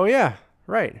Peep. Oh yeah,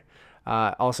 right.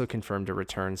 Also confirmed to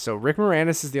return. So Rick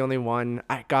Moranis is the only one.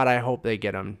 I hope they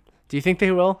get him. Do you think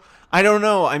they will? I don't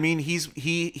know. I mean,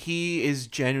 he is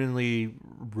genuinely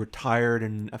retired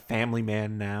and a family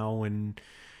man now, and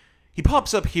he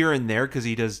pops up here and there because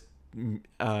he does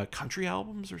country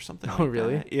albums or something. Oh, like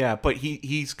really? That. Yeah, but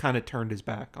he's kind of turned his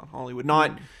back on Hollywood.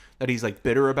 Not that he's like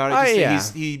bitter about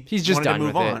it. He's just done to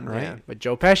move with on, it, right? Yeah. But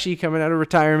Joe Pesci coming out of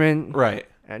retirement, right?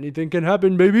 Anything can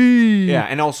happen, baby. Yeah,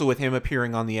 and also with him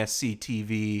appearing on the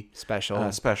SCTV special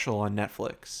on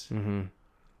Netflix. Mm-hmm.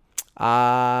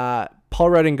 Paul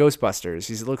Rudd in Ghostbusters.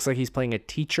 He looks like he's playing a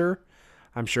teacher.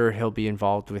 I'm sure he'll be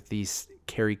involved with these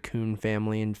Carrie Coon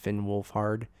family and Finn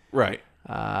Wolfhard. Right.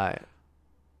 I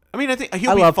mean, I think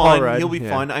he'll I be love fun. Paul Rudd. He'll be Yeah.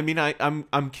 fun. I mean,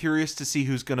 I'm curious to see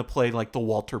who's going to play like the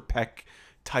Walter Peck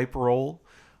type role,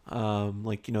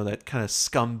 like that kind of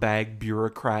scumbag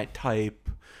bureaucrat type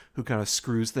who kind of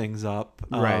screws things up.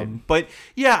 Right. But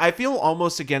yeah, I feel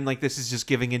almost again like this is just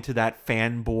giving into that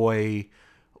fanboy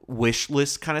wish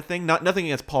list kind of thing. Nothing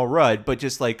against Paul Rudd, but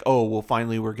just like, oh, well,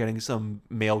 finally we're getting some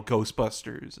male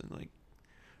Ghostbusters, and like.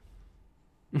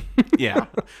 Yeah,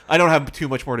 I don't have too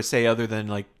much more to say other than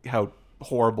like how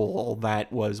horrible all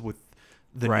that was with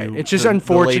the new, It's just the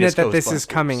unfortunate latest that this is Ghostbusters.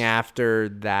 coming after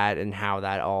that and how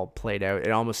that all played out.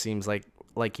 It almost seems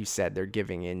like you said, they're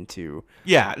giving into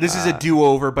this is a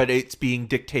do-over, but it's being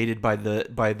dictated by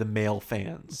the male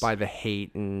fans, by the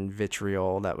hate and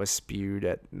vitriol that was spewed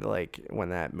at like when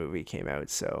that movie came out.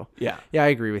 So yeah, I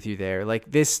agree with you there. Like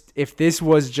if this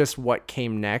was just what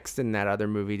came next and that other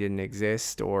movie didn't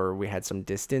exist, or we had some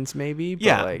distance maybe.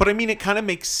 But but I mean, it kind of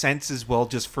makes sense as well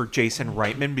just for Jason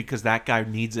Reitman, because that guy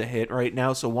needs a hit right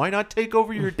now. So why not take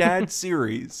over your dad's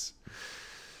series?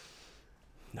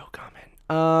 No comment.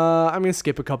 I'm gonna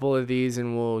skip a couple of these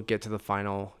and we'll get to the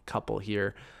final couple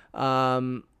here.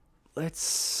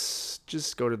 Let's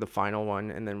just go to the final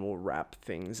one and then we'll wrap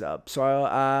things up.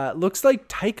 So looks like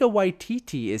Taika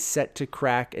Waititi is set to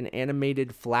crack an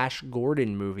animated Flash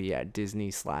Gordon movie at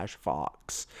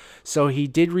Disney/Fox. So he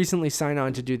did recently sign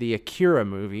on to do the Akira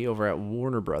movie over at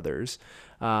Warner Brothers.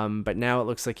 But now it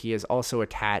looks like he is also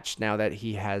attached, now that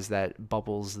he has that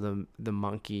Bubbles the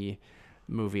monkey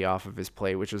movie off of his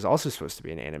plate, which was also supposed to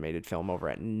be an animated film over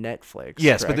at Netflix.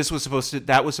 Yes, correct? but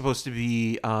that was supposed to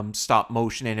be stop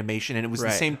motion animation, and it was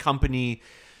the same company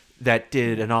that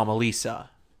did Anomalisa.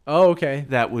 Oh, okay.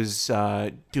 That was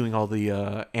doing all the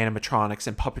animatronics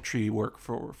and puppetry work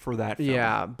for that film.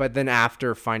 Yeah, but then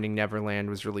after Finding Neverland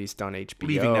was released on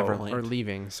HBO...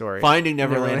 Leaving, sorry. Finding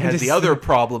Neverland has the other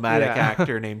problematic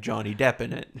actor named Johnny Depp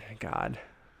in it. God.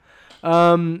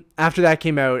 After that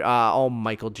came out, all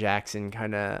Michael Jackson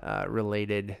kind of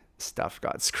related stuff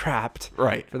got scrapped,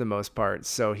 right, for the most part.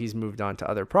 So he's moved on to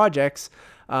other projects.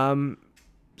 So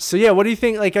yeah, what do you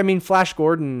think? Like, I mean, Flash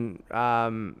Gordon.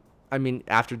 I mean,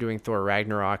 after doing Thor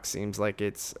Ragnarok, seems like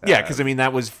it's because I mean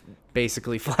that was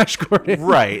basically Flash Gordon,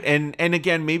 right? And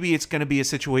again, maybe it's going to be a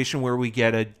situation where we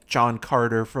get a John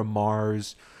Carter from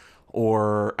Mars,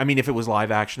 or I mean, if it was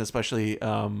live action, especially.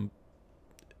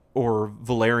 Or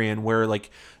Valerian, where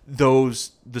like the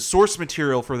source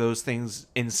material for those things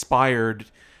inspired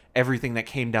everything that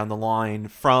came down the line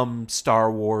from Star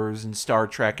Wars and Star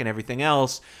Trek and everything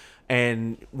else.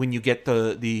 And when you get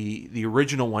the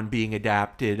original one being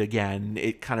adapted again,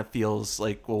 it kind of feels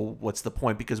like, well, what's the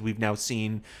point? Because we've now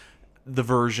seen the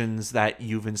versions that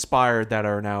you've inspired that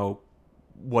are now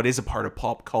what is a part of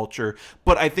pop culture.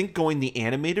 But I think going the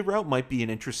animated route might be an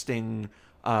interesting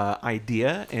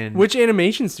idea. And which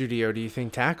animation studio do you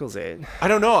think tackles it? I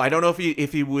don't know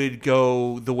if he would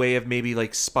go the way of maybe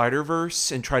like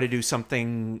Spider-Verse and try to do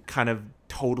something kind of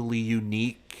totally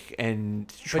unique and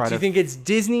try. But do you think it's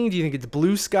Disney? Do you think it's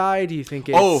Blue Sky? Do you think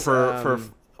it's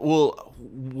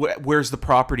where's the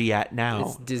property at now?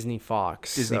 It's Disney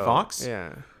Fox. Fox?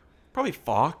 Yeah. Probably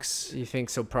Fox. You think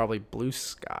so? Probably Blue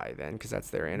Sky then, because that's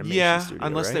their animation studio,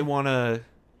 unless right? they want to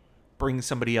bring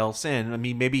somebody else in. I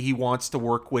mean, maybe he wants to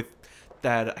work with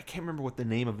that. I can't remember what the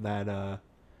name of that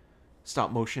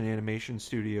stop motion animation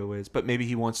studio is, but maybe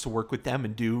he wants to work with them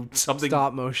and do something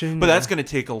stop motion. But that's going to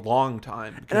take a long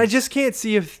time. And I just can't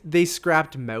see if they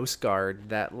scrapped Mouse Guard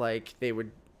that like they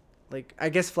would like. I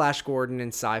guess Flash Gordon and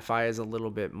sci-fi is a little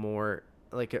bit more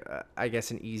like I guess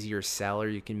an easier sell, or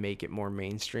you can make it more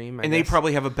mainstream. I guess. They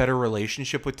probably have a better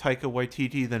relationship with Taika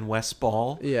Waititi than Wes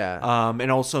Ball. Yeah.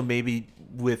 And also maybe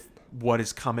with what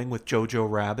is coming with Jojo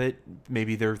Rabbit,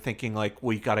 maybe they're thinking like,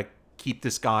 we got to keep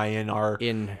this guy in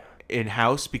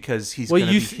house because he's going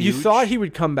to be huge. You thought he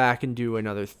would come back and do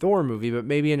another Thor movie, but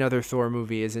maybe another Thor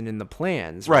movie isn't in the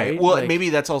plans, right? Well, like, maybe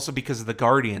that's also because of the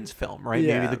Guardians film, right?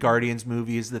 Yeah. Maybe the Guardians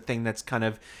movie is the thing that's kind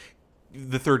of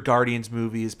the third Guardians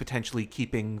movie is potentially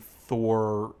keeping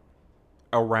Thor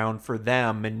around for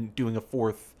them, and doing a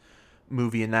fourth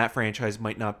movie in that franchise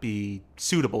might not be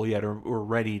suitable yet or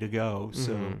ready to go.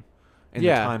 So. Mm-hmm. In the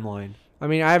timeline. I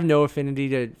mean, I have no affinity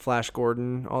to Flash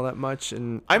Gordon all that much,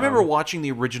 and I remember watching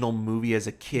the original movie as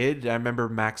a kid. I remember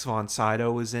Max von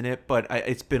Sydow was in it, but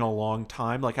it's been a long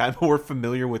time. Like, I'm more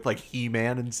familiar with like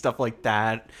He-Man and stuff like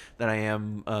that than I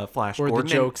am Flash Gordon. Or the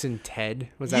jokes in Ted.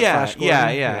 Was that Flash Gordon?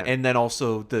 Yeah, and then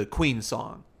also the Queen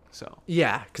song. So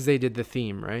yeah, because they did the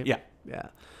theme, right? Yeah.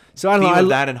 So I don't know.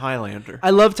 That and Highlander.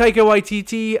 I love Taika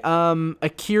Waititi.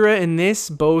 Akira and this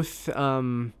both.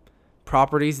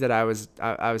 Properties that I was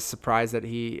surprised that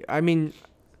I mean,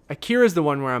 Akira's the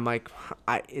one where I'm like,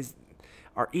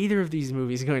 are either of these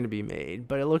movies going to be made?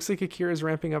 But it looks like Akira's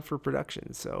ramping up for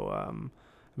production. So, I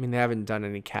mean, they haven't done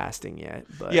any casting yet.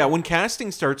 But yeah, when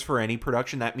casting starts for any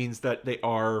production, that means that they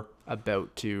are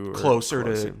about to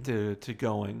closer to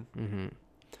going. Mm-hmm.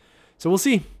 So we'll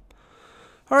see.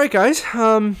 All right, guys.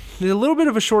 A little bit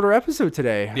of a shorter episode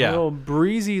today. Yeah. A little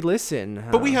breezy listen.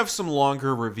 But we have some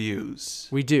longer reviews.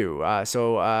 We do.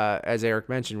 So as Eric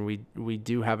mentioned, we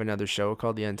do have another show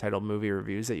called The Untitled Movie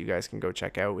Reviews that you guys can go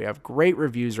check out. We have great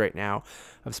reviews right now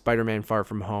of Spider-Man Far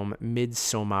From Home,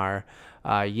 Midsommar,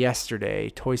 Yesterday,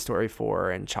 Toy Story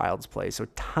 4, and Child's Play. So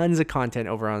tons of content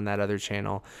over on that other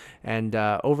channel. And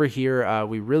over here,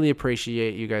 we really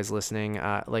appreciate you guys listening.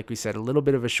 Like we said, a little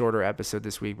bit of a shorter episode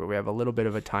this week, but we have a little bit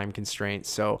of a time constraint.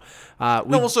 So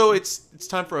also it's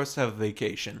time for us to have a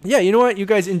vacation. Yeah, you know what? You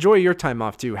guys enjoy your time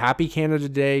off too. Happy Canada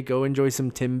Day. Go enjoy some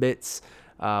Timbits.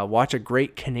 watch a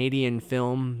great Canadian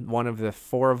film, one of the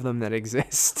 4 of them that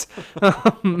exist.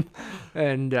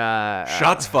 And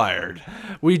Shots fired.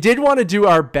 we did want to do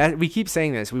our best. We keep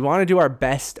saying this. We want to do our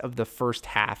best of the first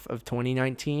half of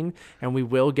 2019, and we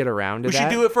will get around to We that.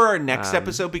 should do it for our next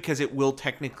episode because it will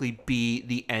technically be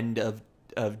the end of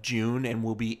June and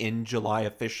we'll be in July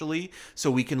officially.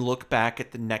 So we can look back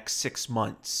at the next 6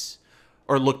 months.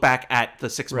 Or look back at the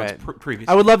 6 months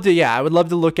previously. I would love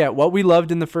to look at what we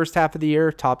loved in the first half of the year,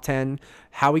 top 10,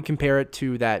 how we compare it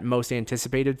to that most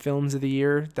anticipated films of the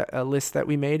year, list that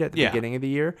we made at the beginning of the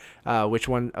year. Which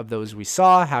one of those we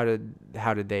saw, how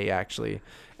did they actually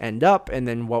end up, and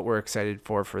then what we're excited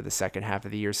for the second half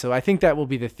of the year. So I think that will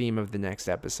be the theme of the next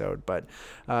episode. But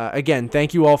again,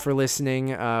 thank you all for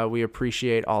listening. We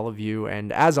appreciate all of you.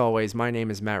 And as always, my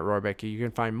name is Matt Rohrbeck. You can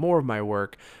find more of my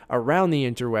work around the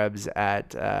interwebs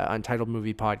at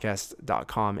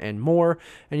untitledmoviepodcast.com and more.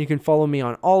 And you can follow me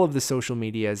on all of the social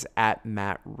medias at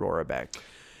Matt Rohrbeck.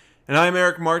 And I'm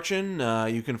Eric Marchin.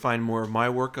 You can find more of my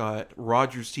work at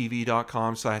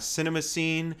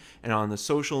rogerstv.com/cinemascene and on the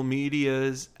social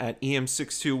medias at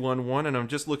em6211. And I'm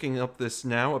just looking up this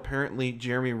now. Apparently,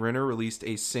 Jeremy Renner released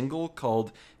a single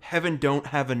called Heaven Don't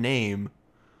Have a Name.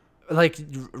 Like,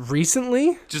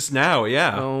 recently? Just now,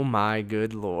 yeah. Oh, my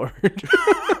good Lord.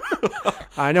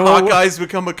 I know Hawkeye's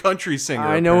become a country singer.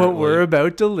 I know what we're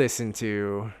about to listen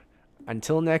to.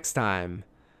 Until next time.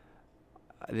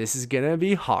 This is going to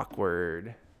be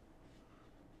Hawkward.